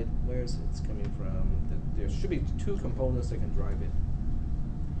by, where is it coming from? There should be two components that can drive it.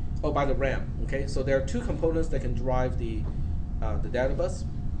 Oh, by the RAM, okay? So there are two components that can drive the data bus.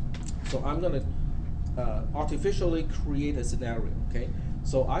 So I'm gonna artificially create a scenario, okay?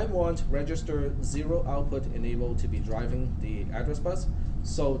 So I want register 0 output enable to be driving the address bus.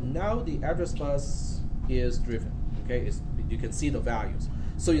 So now the address bus is driven, Okay, you can see the values.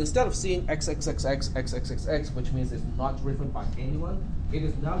 So instead of seeing XXXX, which means it's not driven by anyone, it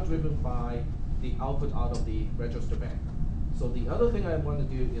is now driven by the output out of the register bank. So the other thing I want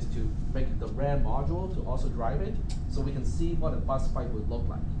to do is to make the RAM module to also drive it, so we can see what a bus fight would look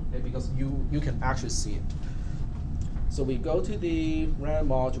like, okay, because you can actually see it. So we go to the RAM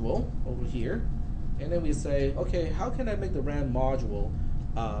module over here, and then we say, okay, how can I make the RAM module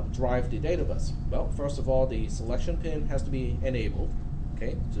drive the data bus? Well, first of all, the selection pin has to be enabled.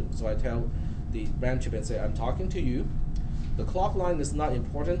 Okay, so I tell the RAM chip and say, I'm talking to you. The clock line is not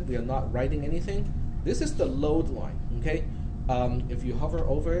important. We are not writing anything. This is the load line. Okay, if you hover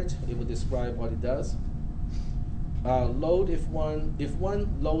over it, it will describe what it does. Load if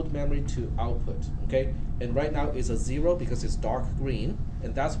one load memory to output. Okay, and right now it's a 0 because it's dark green,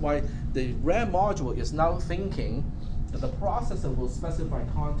 and that's why the RAM module is now thinking that the processor will specify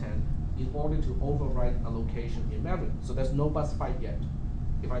content in order to overwrite a location in memory. So there's no bus fight yet.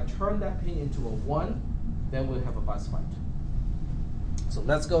 If I turn that pin into a 1, then we'll have a bus fight. So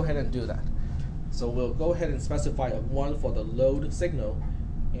let's go ahead and do that. So we'll go ahead and specify a 1 for the load signal,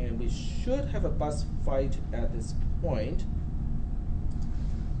 and we should have a bus fight at this point.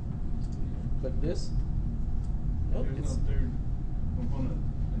 Click this. Nope, There's it's no third component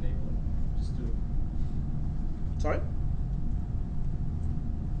enabling. Just do. sorry?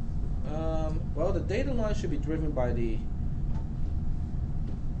 Well, the data line should be driven by the,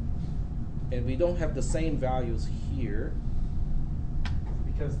 and we don't have the same values here.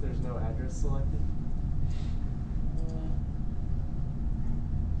 Because there's no address selected.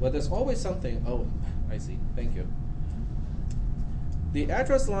 Well, there's always something. Oh, I see. Thank you. The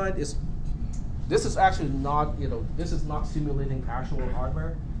address line is, this is actually not, this is not simulating actual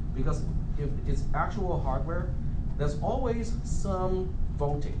hardware, because if it's actual hardware, there's always some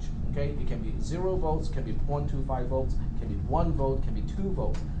voltage. Okay, it can be 0 volts, can be 0.25 volts, can be 1 volt, can be 2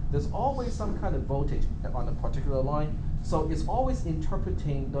 volts. There's always some kind of voltage on a particular line, so it's always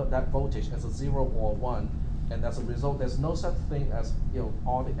interpreting that voltage as a 0 or 1, and as a result, there's no such thing as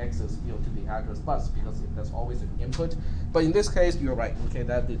all the X's to the address bus, because there's always an input. But in this case, you're right. Okay,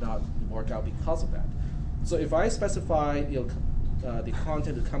 that did not work out because of that. So if I specify the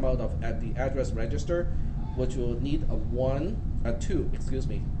content to come out of at the address register, which will need a 2, excuse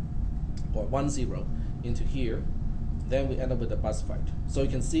me, or 1 0 into here, then we end up with a bus fight. So you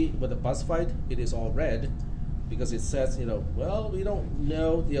can see with the bus fight, it is all red because it says, well, we don't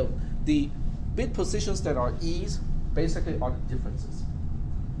know, the bit positions that are E's basically are the differences.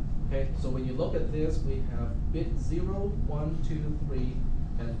 Okay, so when you look at this, we have bit 0, 1, 2, 3,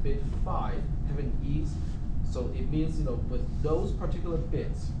 and bit 5 having E's. So it means, with those particular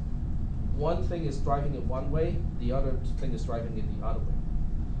bits, one thing is driving it one way, the other thing is driving it the other way.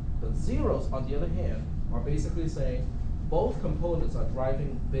 The zeros, on the other hand, are basically saying both components are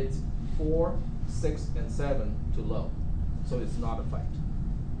driving bits 4, 6, and 7 to low. So it's not a fight.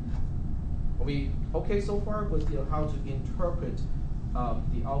 Are we okay so far with how to interpret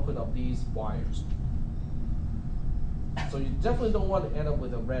the output of these wires? So you definitely don't want to end up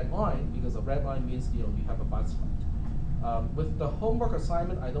with a red line, because a red line means you have a bus fight. With the homework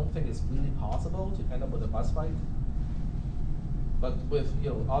assignment, I don't think it's really possible to end up with a bus fight. But with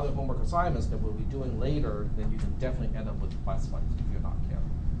other homework assignments that we'll be doing later, then you can definitely end up with bus fights if you're not careful.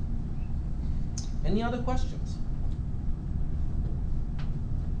 Any other questions?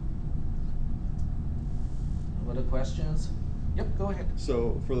 No other questions? Yep, go ahead.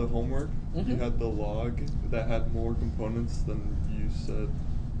 So for the homework, you Mhm. had the log that had more components than you said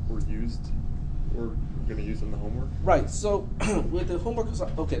were used or going to use in the homework. Right. So with the homework,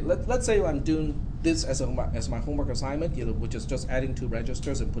 okay, let's say I'm doing this as my homework assignment, which is just adding 2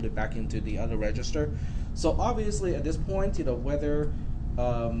 registers and put it back into the other register. So obviously at this point, whether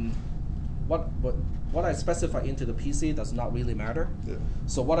what I specify into the PC does not really matter. Yeah.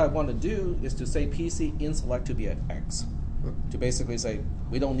 So what I want to do is to say PC in select to be an X. To basically say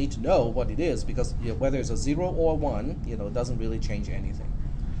we don't need to know what it is, because whether it's a 0 or 1, it doesn't really change anything.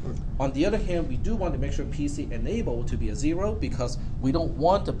 On the other hand, we do want to make sure PC enable to be a 0, because we don't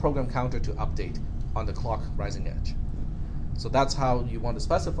want the program counter to update on the clock rising edge. So that's how you want to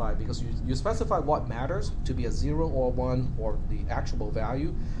specify, because you specify what matters to be a 0 or 1 or the actual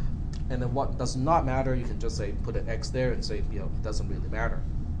value, and then what does not matter, you can just say put an X there and say it doesn't really matter.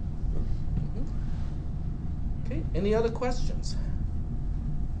 Okay, any other questions?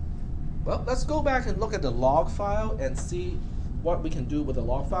 Well, let's go back and look at the log file and see what we can do with the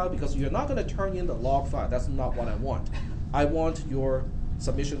log file, because you're not going to turn in the log file. That's not what I want. I want your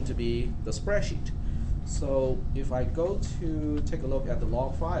submission to be the spreadsheet. So if I go to take a look at the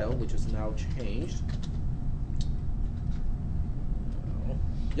log file, which is now changed,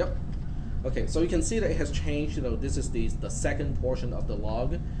 Yep. Okay, so you can see that it has changed. This is the second portion of the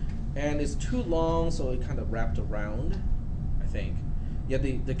log, and it's too long, so it kind of wrapped around, I think. Yeah,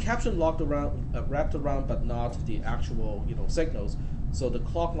 the caption wrapped around, but not the actual signals. So the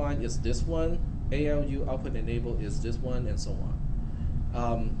clock line is this one, ALU output enable is this one, and so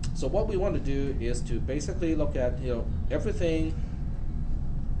on. So what we want to do is to basically look at everything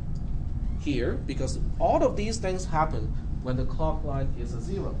here, because all of these things happen when the clock line is a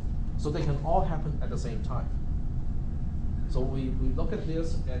 0. So they can all happen at the same time. So we look at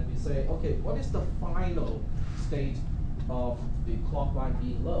this and we say, okay, what is the final state of the clock line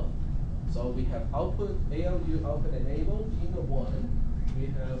being low? So we have output, ALU output enable being the 1. We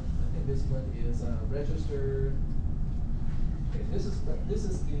have, I think this one is register. Okay, this is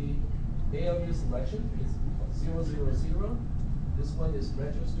the ALU selection. It's 0, 0, 0. This one is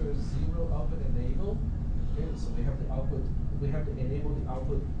register 0 output enable. Okay, so we have the output. We have to enable the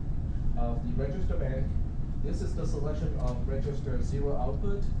output of the register bank. This is the selection of register 0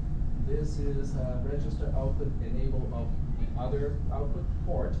 output. This is register output enable of the other output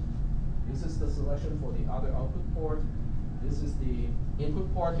port. This is the selection for the other output port. This is the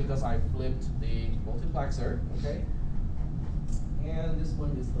input port because I flipped the multiplexer, okay? And this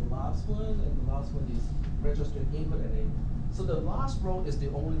one is the last one, and the last one is register input enable. So the last row is the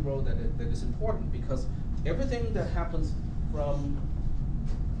only row that is important, because everything that happens from,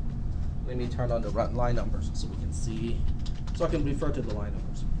 let me turn on the line numbers so we can see, so I can refer to the line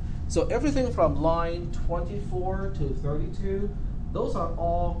numbers. So everything from line 24 to 32, those are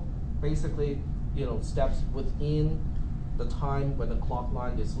all basically steps within the time when the clock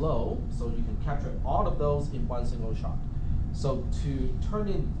line is low, so you can capture all of those in one single shot. So to turn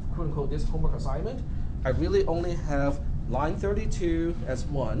in, quote unquote, this homework assignment, I really only have line 32 as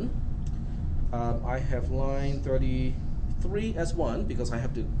 1. I have line 33 as 1 because I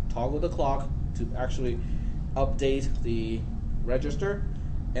have to toggle the clock to actually update the register.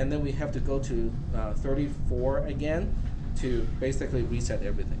 And then we have to go to 34 again to basically reset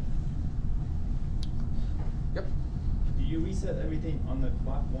everything. Yep. Do you reset everything on the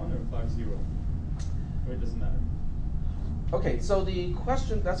clock 1 or clock 0? Or it doesn't matter? Okay, so the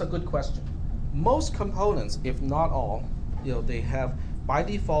question, that's a good question. Most components, if not all, they have, by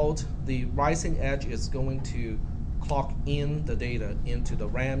default, the rising edge is going to clock in the data into the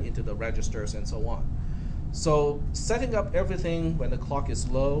RAM, into the registers, and so on. So setting up everything when the clock is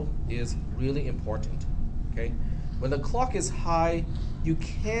low is really important, okay? When the clock is high, you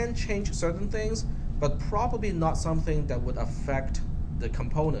can change certain things, but probably not something that would affect the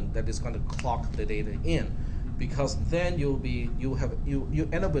component that is going to clock the data in, because then you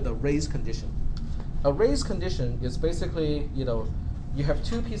end up with a race condition. A race condition is basically, you have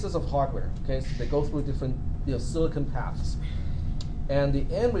two pieces of hardware, okay? So they go through different silicon paths. And the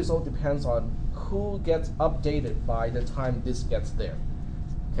end result depends on who gets updated by the time this gets there,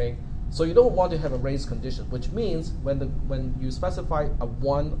 okay? So you don't want to have a race condition, which means when you specify a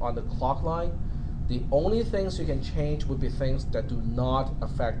 1 on the clock line, the only things you can change would be things that do not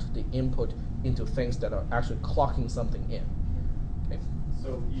affect the input into things that are actually clocking something in, okay?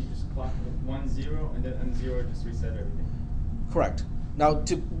 So you just clock 1, 0, and then N0 just reset everything? Correct. Now,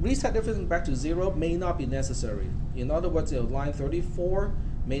 to reset everything back to 0 may not be necessary. In other words, line 34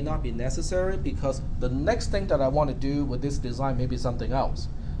 may not be necessary because the next thing that I want to do with this design may be something else.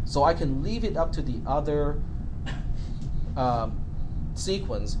 So I can leave it up to the other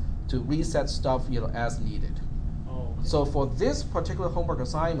sequence to reset stuff as needed. Oh, okay. So for this particular homework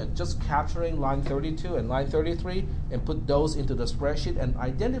assignment, just capturing line 32 and line 33 and put those into the spreadsheet and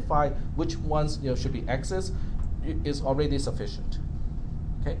identify which ones should be X's is already sufficient.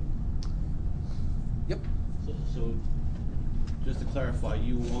 Okay. Yep. So just to clarify,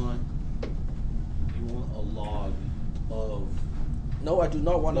 you want a log of. No, I do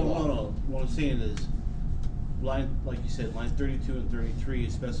not want a log. No. What I'm saying is, line, like you said, line 32 and 33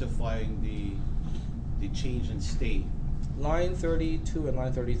 is specifying the change in state. Line 32 and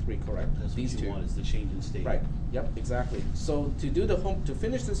line 33, correct. That's These what you two. want, is the change in state. Right. Yep. Exactly. So to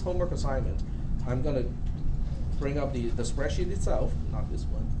finish this homework assignment, I'm gonna bring up the spreadsheet itself, not this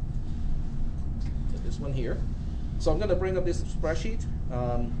one, but this one here. So I'm going to bring up this spreadsheet.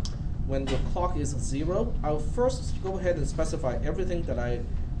 When the clock is 0, I'll first go ahead and specify everything that I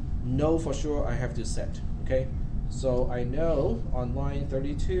know for sure I have to set, okay? So I know on line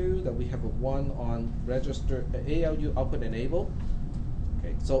 32 that we have a 1 on register ALU output enable.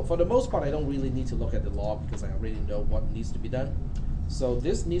 Okay, so for the most part, I don't really need to look at the log because I already know what needs to be done. So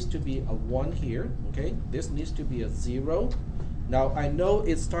this needs to be a 1 here, okay? This needs to be a 0. Now I know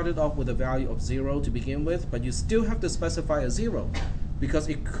it started off with a value of 0 to begin with, but you still have to specify a 0 because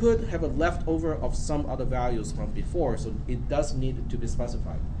it could have a leftover of some other values from before, so it does need to be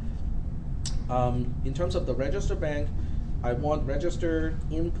specified. In terms of the register bank, I want register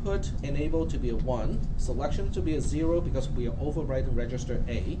input enable to be a 1, selection to be a 0 because we are overwriting register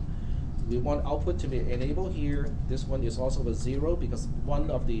A. We want output to be enable here. This one is also a 0 because one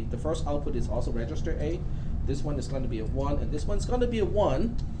of the first output is also register A. This one is going to be a 1, and this one's going to be a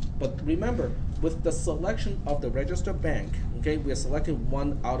 1. But remember, with the selection of the register bank, okay, we are selecting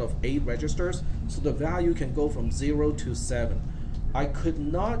 1 out of 8 registers, so the value can go from 0 to 7. I could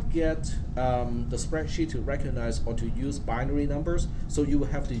not get the spreadsheet to recognize or to use binary numbers, so you will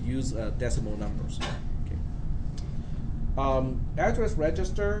have to use decimal numbers. Okay. Address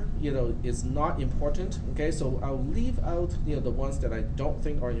register, is not important. Okay, so I'll leave out the ones that I don't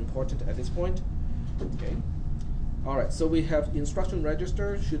think are important at this point. Okay. All right. So we have instruction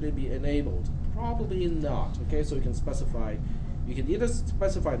register. Should it be enabled? Probably not. Okay, so you can specify. You can either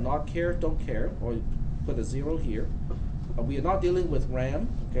specify not care, don't care, or put a 0 here. We are not dealing with RAM,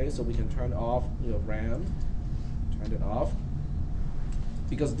 okay, so we can turn off RAM, turn it off,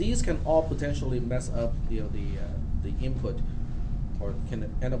 because these can all potentially mess up the input, or can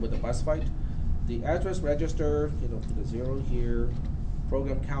end up with a bus fight. The address register, put a 0 here.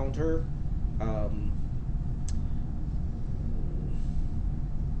 Program counter.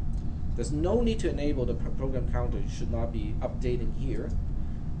 There's no need to enable the program counter. It should not be updating here.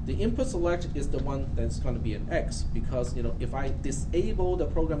 The input select is the one that's going to be an X, because if I disable the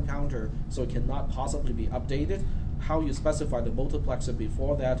program counter so it cannot possibly be updated, how you specify the multiplexer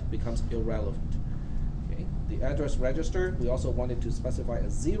before that becomes irrelevant. Okay. The address register, we also wanted to specify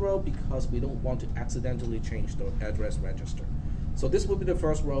a 0 because we don't want to accidentally change the address register. So this will be the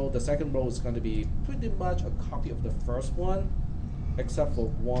first row. The second row is going to be pretty much a copy of the first one, except for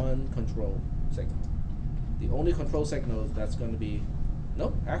one control signal. The only control signal that's going to be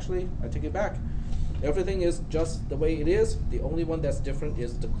nope, actually, I take it back. Everything is just the way it is. The only one that's different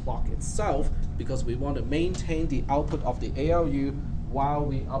is the clock itself, because we want to maintain the output of the ALU while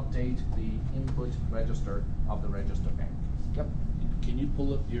we update the input register of the register bank. Yep. Can you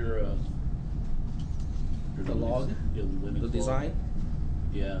pull up your the log, your Linux the design? Log?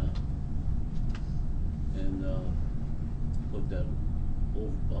 Yeah. And put that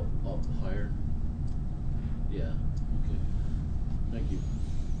up higher. Yeah. Okay. Thank you.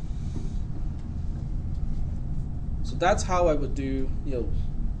 So that's how I would do,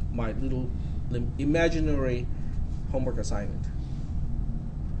 my little imaginary homework assignment.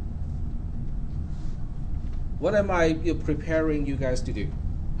 What am I preparing you guys to do?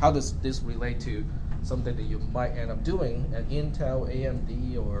 How does this relate to something that you might end up doing at Intel,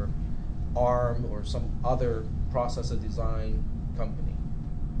 AMD, or ARM, or some other processor design company?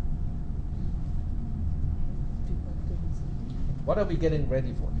 What are we getting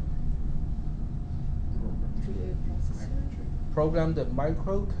ready for? Program the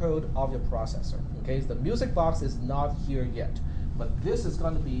microcode of your processor. Okay, the music box is not here yet, but this is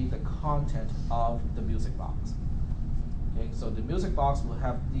going to be the content of the music box. Okay, so the music box will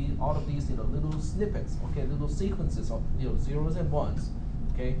have all of these little snippets, okay, little sequences of zeros and ones,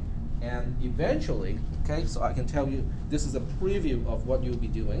 okay, and eventually, okay, so I can tell you this is a preview of what you'll be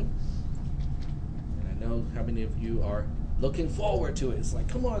doing, and I know how many of you are looking forward to it. It's like,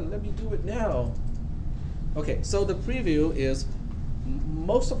 come on, let me do it now. Okay, so the preview is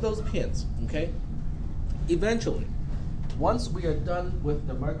most of those pins, okay? Eventually, once we are done with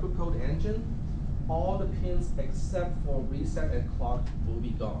the microcode engine, all the pins except for reset and clock will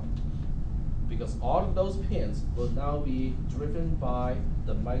be gone, because all of those pins will now be driven by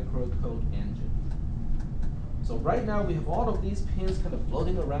the microcode engine. So right now we have all of these pins kind of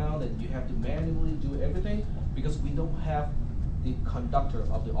floating around, and you have to manually do everything because we don't have the conductor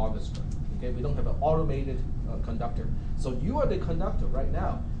of the orchestra. Okay, we don't have an automated conductor. So you are the conductor right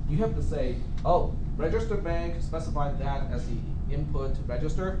now. You have to say, oh, register bank, specify that as the input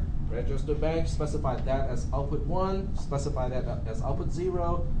register. Register bank, specify that as output 1, specify that as output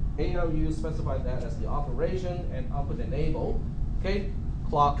 0. ALU, specify that as the operation, and output enable. Okay,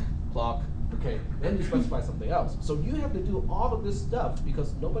 clock, okay, then you specify something else. So you have to do all of this stuff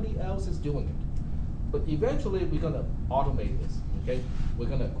because nobody else is doing it. But eventually we're gonna automate this, okay? We're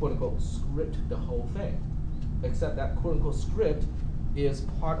gonna quote unquote script the whole thing. Except that quote unquote script is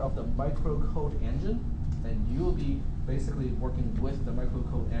part of the microcode engine, and you'll be basically working with the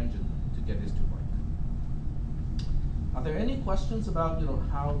microcode engine to get this to work. Are there any questions about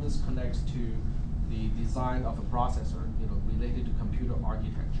how this connects to the design of a processor, related to computer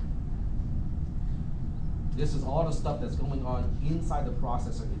architecture? This is all the stuff that's going on inside the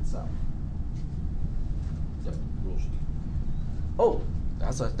processor itself. Yep. Oh,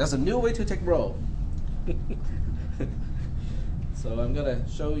 that's a new way to take roll. So I'm gonna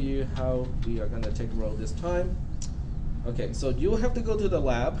show you how we are gonna take roll this time. Okay, so you have to go to the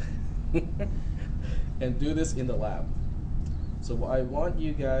lab and do this in the lab. So I want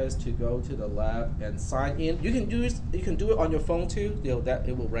you guys to go to the lab and sign in. You can do it on your phone too. That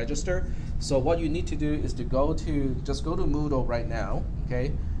it will register. So what you need to do is to just go to Moodle right now,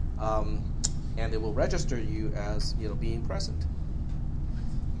 okay, and it will register you as being present.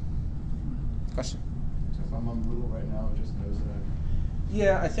 Question. So if I'm on Moodle right now, it just knows that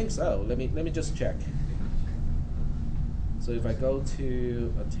Yeah, I think so. Let me just check. So if I go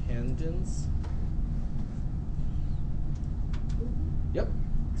to attendance. Yep.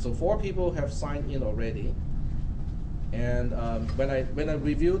 So 4 people have signed in already, and when I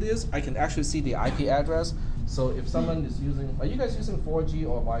review this, I can actually see the IP address. So if someone is are you guys using 4G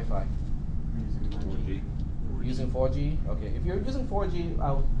or Wi-Fi? using 4G. Using 4G. Okay. If you're using 4G,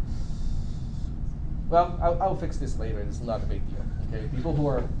 I'll fix this later. It's not a big deal. Okay. People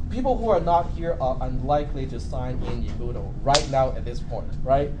who are not here are unlikely to sign in Moodle right now at this point,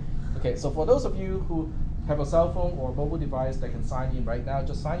 right? Okay. So for those of you who have a cell phone or a mobile device that can sign in right now,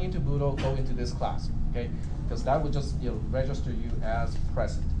 just sign into Moodle, go into this class, okay? Because that would just register you as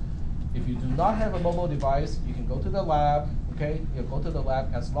present. If you do not have a mobile device, you can go to the lab, okay? Go to the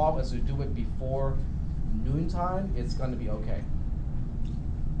lab. As long as you do it before noontime, it's going to be okay.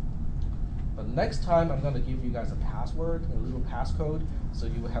 But next time, I'm going to give you guys a password, a little passcode, so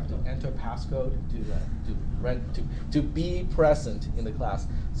you will have to enter passcode to be present in the class.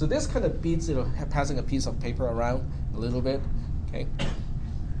 So this kind of beats passing a piece of paper around a little bit, okay?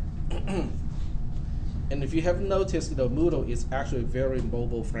 And if you have noticed, Moodle is actually very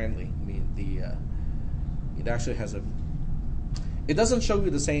mobile friendly. I mean, it actually has it doesn't show you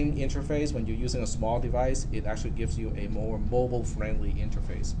the same interface when you're using a small device. It actually gives you a more mobile friendly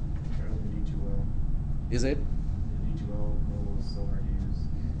interface. The D2L. Is it? The D2L mobile is so hard to use.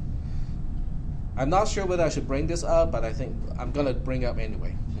 I'm not sure whether I should bring this up, but I think I'm gonna bring up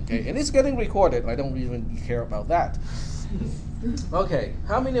anyway. Okay, and it's getting recorded. I don't even care about that. Okay,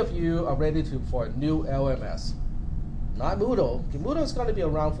 how many of you are ready for a new LMS? Not Moodle. Moodle is going to be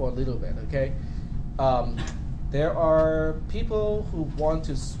around for a little bit. Okay, there are people who want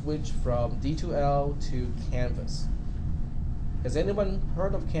to switch from D2L to Canvas. Has anyone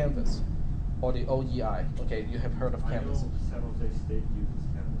heard of Canvas or the OEI? Okay, you have heard of Canvas. I know San Jose State uses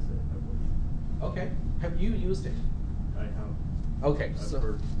Canvas, I believe. Okay, have you used it? I have. Okay, I've so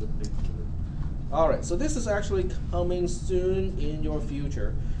heard good things of it. all right, so this is actually coming soon in your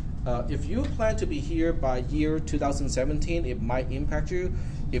future. If you plan to be here by year 2017, it might impact you.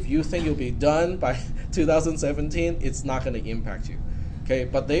 If you think you'll be done by 2017, it's not going to impact you. Okay,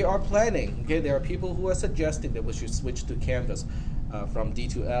 but they are planning. Okay, there are people who are suggesting that we should switch to Canvas from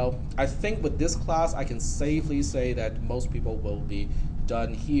D2L. I think with this class, I can safely say that most people will be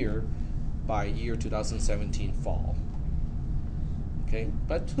done here by year 2017 fall. Okay,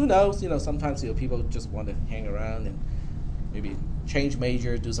 but who knows? Sometimes people just want to hang around and maybe change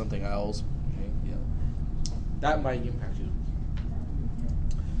major, do something else. Okay, that might impact you.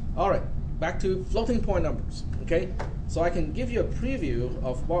 All right, back to floating point numbers. Okay, so I can give you a preview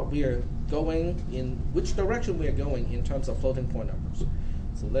of what we are going in, which direction we are going in terms of floating point numbers.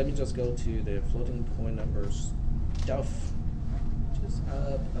 So let me just go to the floating point numbers stuff, just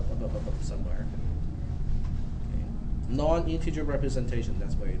up somewhere. Non-integer representation,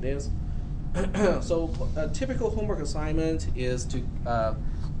 that's where it is. So a typical homework assignment is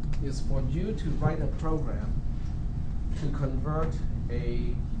for you to write a program to convert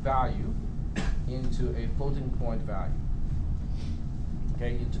a value into a floating point value.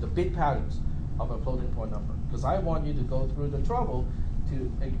 Okay, into the bit patterns of a floating point number. Because I want you to go through the trouble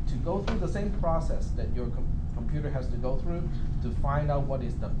to go through the same process that your computer has to go through to find out what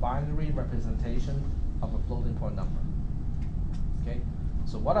is the binary representation of a floating point number. Okay,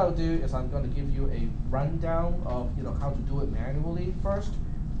 so what I'll do is I'm going to give you a rundown of how to do it manually first,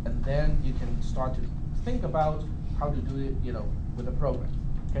 and then you can start to think about how to do it with a program.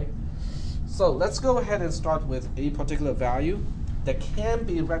 Okay, so let's go ahead and start with a particular value that can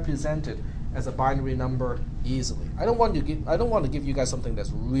be represented as a binary number easily. I don't want to give you guys something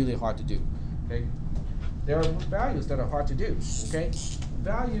that's really hard to do. Okay, there are values that are hard to do. Okay,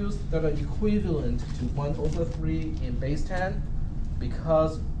 values that are equivalent to 1/3 in base 10.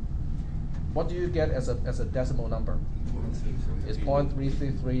 Because what do you get as a decimal number? It's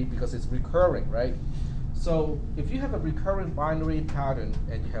 0.333 because it's recurring, right? So if you have a recurring binary pattern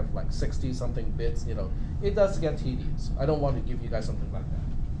and you have like 60 something bits, it does get tedious. I don't want to give you guys something like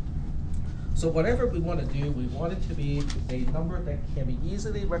that. So whatever we want to do, we want it to be a number that can be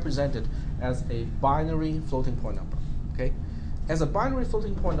easily represented as a binary floating point number, okay? As a binary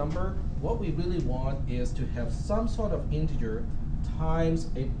floating point number, what we really want is to have some sort of integer times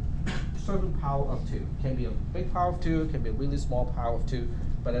a certain power of 2. It can be a big power of 2, it can be a really small power of 2,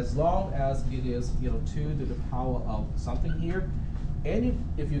 but as long as it is 2 to the power of something here, and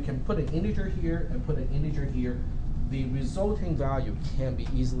if you can put an integer here and put an integer here, the resulting value can be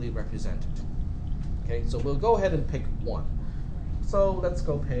easily represented. Okay, so we'll go ahead and pick 1. So let's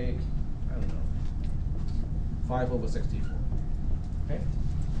go pick, I don't know, 5/64. Okay?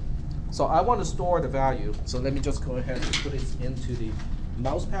 So I want to store the value, so let me just go ahead and put it into the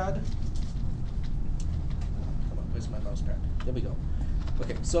mouse pad. Come on, where's my mouse pad? There we go.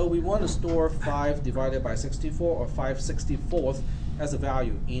 Okay, so we want to store 5 divided by 64 or 5/64 as a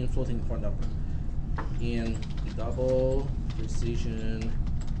value in floating point number. In double precision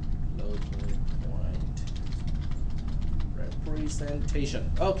floating point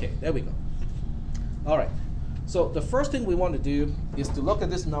representation. Okay, there we go. All right. So the first thing we want to do is to look at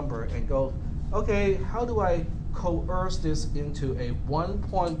this number and go, okay, how do I coerce this into a 1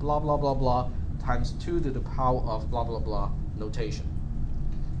 point blah blah blah blah times 2 to the power of blah blah blah notation?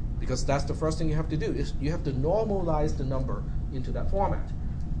 Because that's the first thing you have to do, is you have to normalize the number into that format.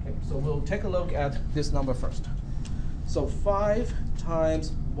 Okay, so we'll take a look at this number first. So 5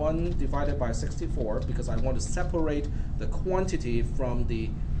 times 1 divided by 64, because I want to separate the quantity from the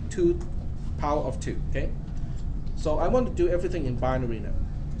 2 power of 2, okay? So I want to do everything in binary now.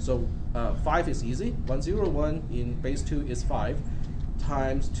 So 5 is easy. 101 in base 2 is 5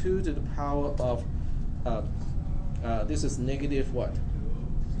 times 2 to the power of, this is negative what?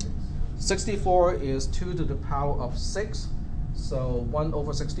 64 is 2 to the power of 6. So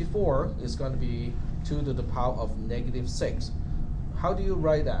 1/64 is going to be 2 to the power of -6. How do you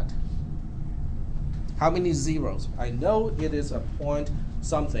write that? How many zeros? I know it is a point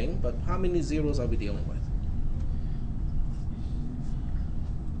something, but how many zeros are we dealing with?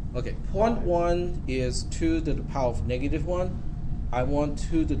 Okay, 0.1 is 2 to the power of -1. I want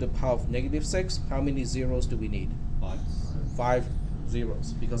 2 to the power of -6. How many zeros do we need? 5. 5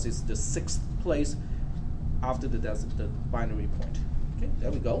 zeros, because it's the 6th place after the binary point. Okay,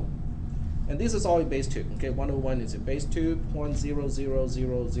 there we go. And this is all in base 2. Okay, 101 is in base 2.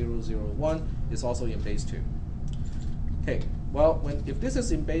 0.000001 is also in base 2. Okay, well, if this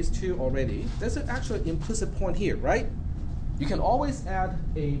is in base 2 already, there's actually an implicit point here, right? You can always add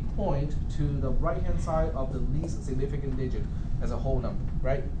a point to the right-hand side of the least significant digit as a whole number,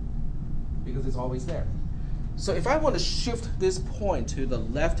 right? Because it's always there. So if I want to shift this point to the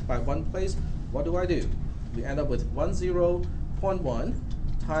left by 1 place, what do? We end up with 10.1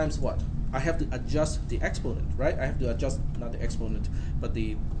 times what? I have to adjust the exponent, right? I have to adjust, not the exponent, but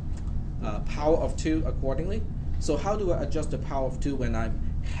the power of 2 accordingly. So how do I adjust the power of 2 when I'm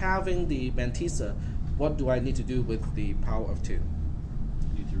having the mantissa? What do I need to do with the power of 2? You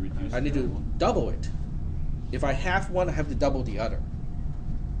need to reduce I need to one. double it. If I have one, I have to double the other,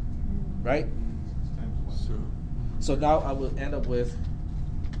 right? So now I will end up with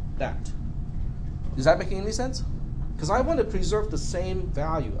that. Is that making any sense? Because I want to preserve the same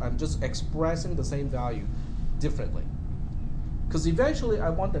value. I'm just expressing the same value differently. Because eventually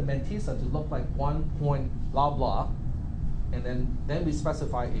I want the mantissa to look like 1 point blah blah, and then we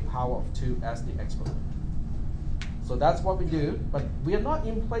specify a power of 2 as the exponent. So that's what we do, but we are not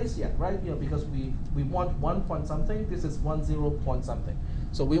in place yet, right? Because we want 1 point something. This is 10 point something.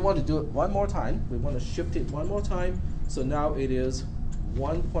 So we want to do it one more time. We want to shift it one more time. So now it is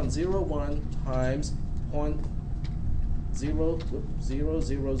 1.01 times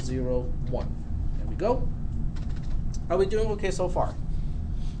 0.0001. There we go. Are we doing okay so far?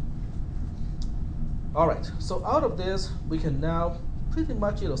 All right. So out of this, we can now pretty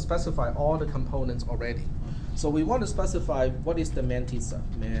much specify all the components already. So we want to specify what is the mantissa.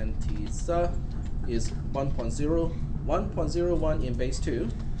 Mantissa is 1.01 in base 2.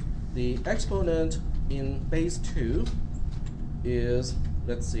 The exponent in base 2 is,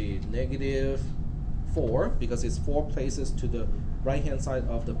 let's see, -4, because it's 4 places to the right-hand side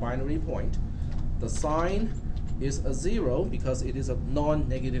of the binary point. The sign is a 0 because it is a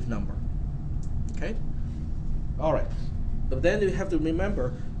non-negative number. Okay? All right. But then you have to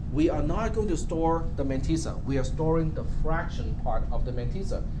remember, we are not going to store the mantissa. We are storing the fraction part of the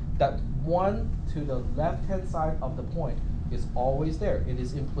mantissa. That 1 to the left-hand side of the point is always there. It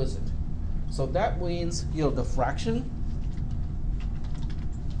is implicit. So that means, the fraction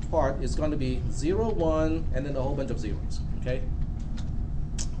part is going to be 0, 1, and then a whole bunch of zeros. Okay?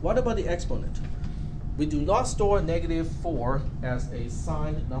 What about the exponent? We do not store -4 as a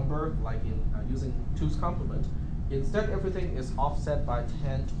signed number like in using 2's complement. Instead, everything is offset by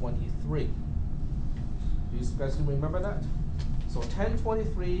 1023. Do you guys remember that? So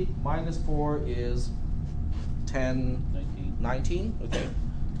 1023 minus 4 is 1019. Okay.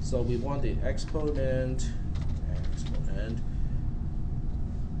 So we want the exponent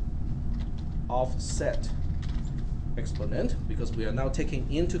offset exponent, because we are now taking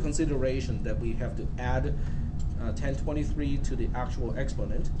into consideration that we have to add 1023 to the actual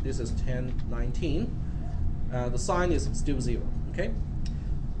exponent. This is 1019. The sign is still 0. Okay.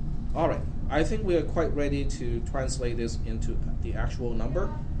 All right. I think we are quite ready to translate this into the actual number.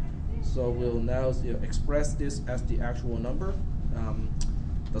 So we'll now express this as the actual number.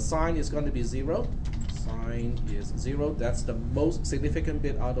 The sign is going to be 0. Sign is 0. That's the most significant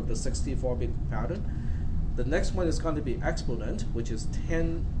bit out of the 64-bit pattern. The next one is going to be exponent, which is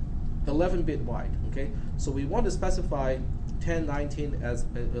 11-bit wide. Okay, so we want to specify 1019 as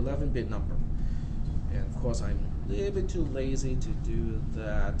an 11-bit number. And of course, I'm a little bit too lazy to do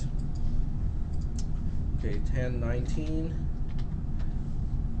that. Okay, 1019.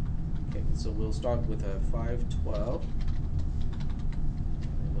 Okay, so we'll start with a 512.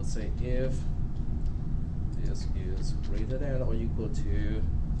 And we'll say if this is greater than or equal to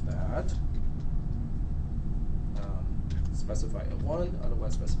that, specify a 1,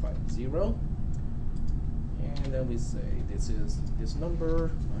 otherwise specify 0. And then we say this is this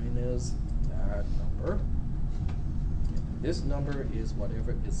number minus that number. And this number is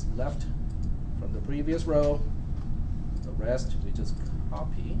whatever is left from the previous row. The rest we just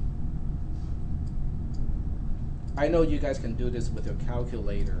copy. I know you guys can do this with your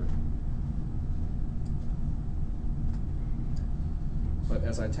calculator. But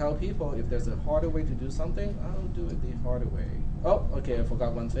as I tell people, if there's a harder way to do something, I'll do it the harder way. Oh, okay, I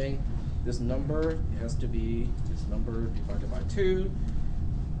forgot one thing. This number has to be this number divided by 2.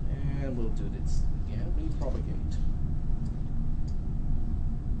 And we'll do this again, repropagate.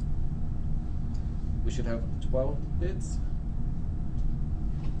 We should have 12 bits.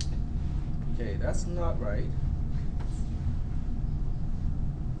 Okay, that's not right.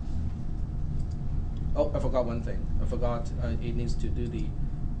 Oh, I forgot one thing. I forgot it needs to do the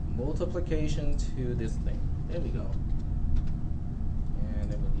multiplication to this thing. There we go.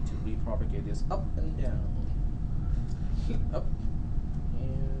 And then we need to repropagate this up and down. Up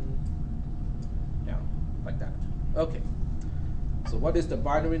and down, like that. Okay. So what is the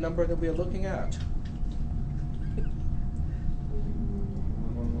binary number that we are looking at?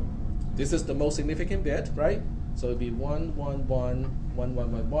 This is the most significant bit, right? So it'd be 1, 1, 1, 1,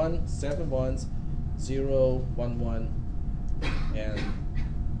 1, 1, 1, 7 ones, 0, 1, 1, and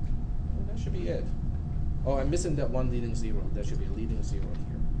that should be it. Oh, I'm missing that one leading 0. There should be a leading 0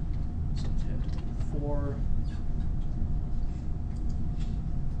 here. So 1024.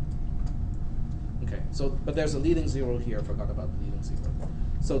 Okay, so but there's a leading 0 here. I forgot about the leading 0.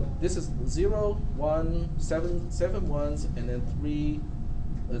 So this is 0, 1, 7 ones, and then 3,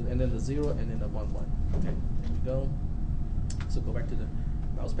 and then the 0, and then the 1, 1. Okay, there we go. So go back to the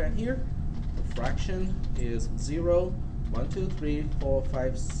mouse pad here. The fraction is 0, 1, 2, 3, 4,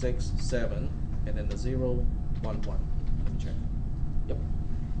 5, 6, 7, and then the 0, 1, 1. Let me check. Yep.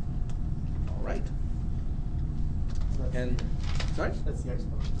 All right. And sorry? That's the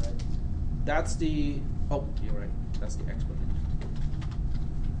exponent, right? That's the, oh, you're right. That's the exponent,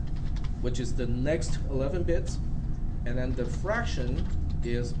 which is the next 11 bits, and then the fraction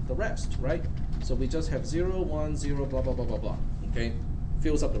is the rest, right? So we just have 0, 1, 0, blah, blah, blah, blah, blah. Okay?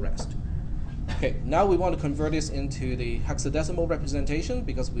 Fills up the rest. Okay, now we want to convert this into the hexadecimal representation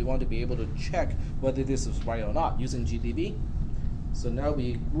because we want to be able to check whether this is right or not using GDB. So now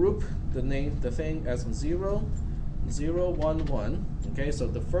we group the thing as 0, 0, 1, 1. Okay, so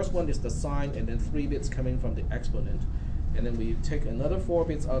the first one is the sign and then 3 bits coming from the exponent. And then we take another 4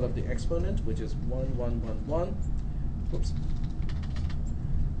 bits out of the exponent, which is 1, 1, 1, 1. Oops.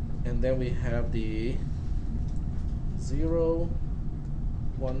 And then we have the 0,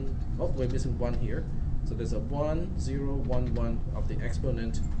 1, oh, we're missing 1 here. So there's a 1, 0, 1, 1 of the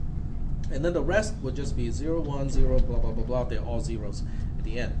exponent. And then the rest would just be 0, 1, 0, blah, blah, blah, blah. They're all zeros at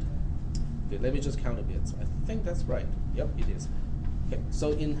the end. Okay, let me just count the bits. I think that's right. Yep, it is. Okay,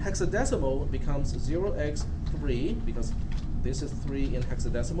 so in hexadecimal, it becomes 0x3, because this is 3 in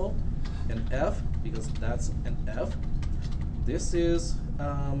hexadecimal, and F, because that's an F. This is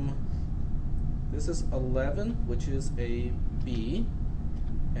 11, which is a B,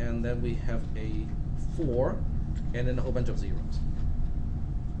 and then we have a 4, and then a whole bunch of zeros.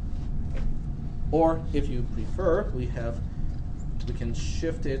 Or if you prefer, we can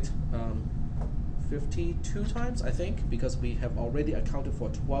shift it 52 times, I think, because we have already accounted for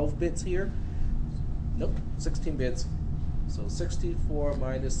 12 bits here. Nope, 16 bits. So 64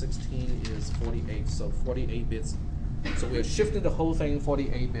 minus 16 is 48, so 48 bits. So we're shifting the whole thing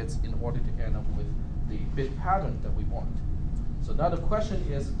 48 bits in order to end up with the bit pattern that we want. So now the question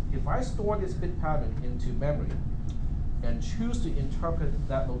is, if I store this bit pattern into memory and choose to interpret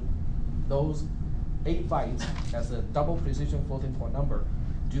those 8 bytes as a double precision floating point number,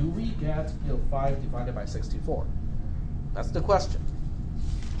 do we get 5 divided by 64? That's the question.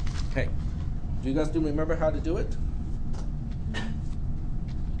 Okay, do you guys do remember how to do it?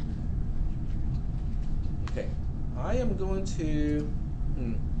 Okay, I am going to,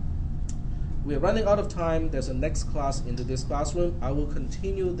 we're running out of time. There's a next class into this classroom. I will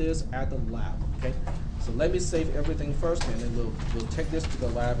continue this at the lab, okay? So let me save everything first, and then we'll take this to the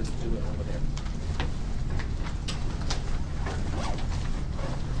lab and do it over there.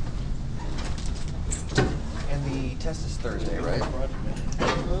 And the test is Thursday, right?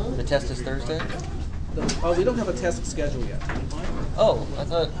 The test is Thursday? We don't have a test schedule yet. Oh, I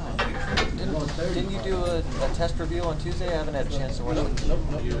thought, didn't you do a test review on Tuesday? I haven't had a chance to watch it. Nope,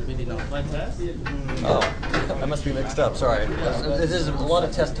 we did not. My test? Oh, I must be mixed up, sorry. There's a lot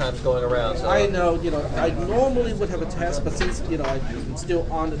of test times going around, so. I know, I normally would have a test, but since, I'm still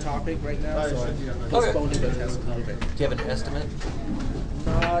on the topic right now, so I'm postponing the test a little bit. Do you have an estimate?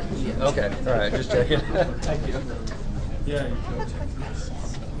 Not yet. Okay, all right, just checking. Thank you. Yeah, you I have a could. question.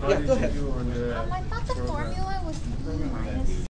 Yeah, go ahead. On the I thought the formula was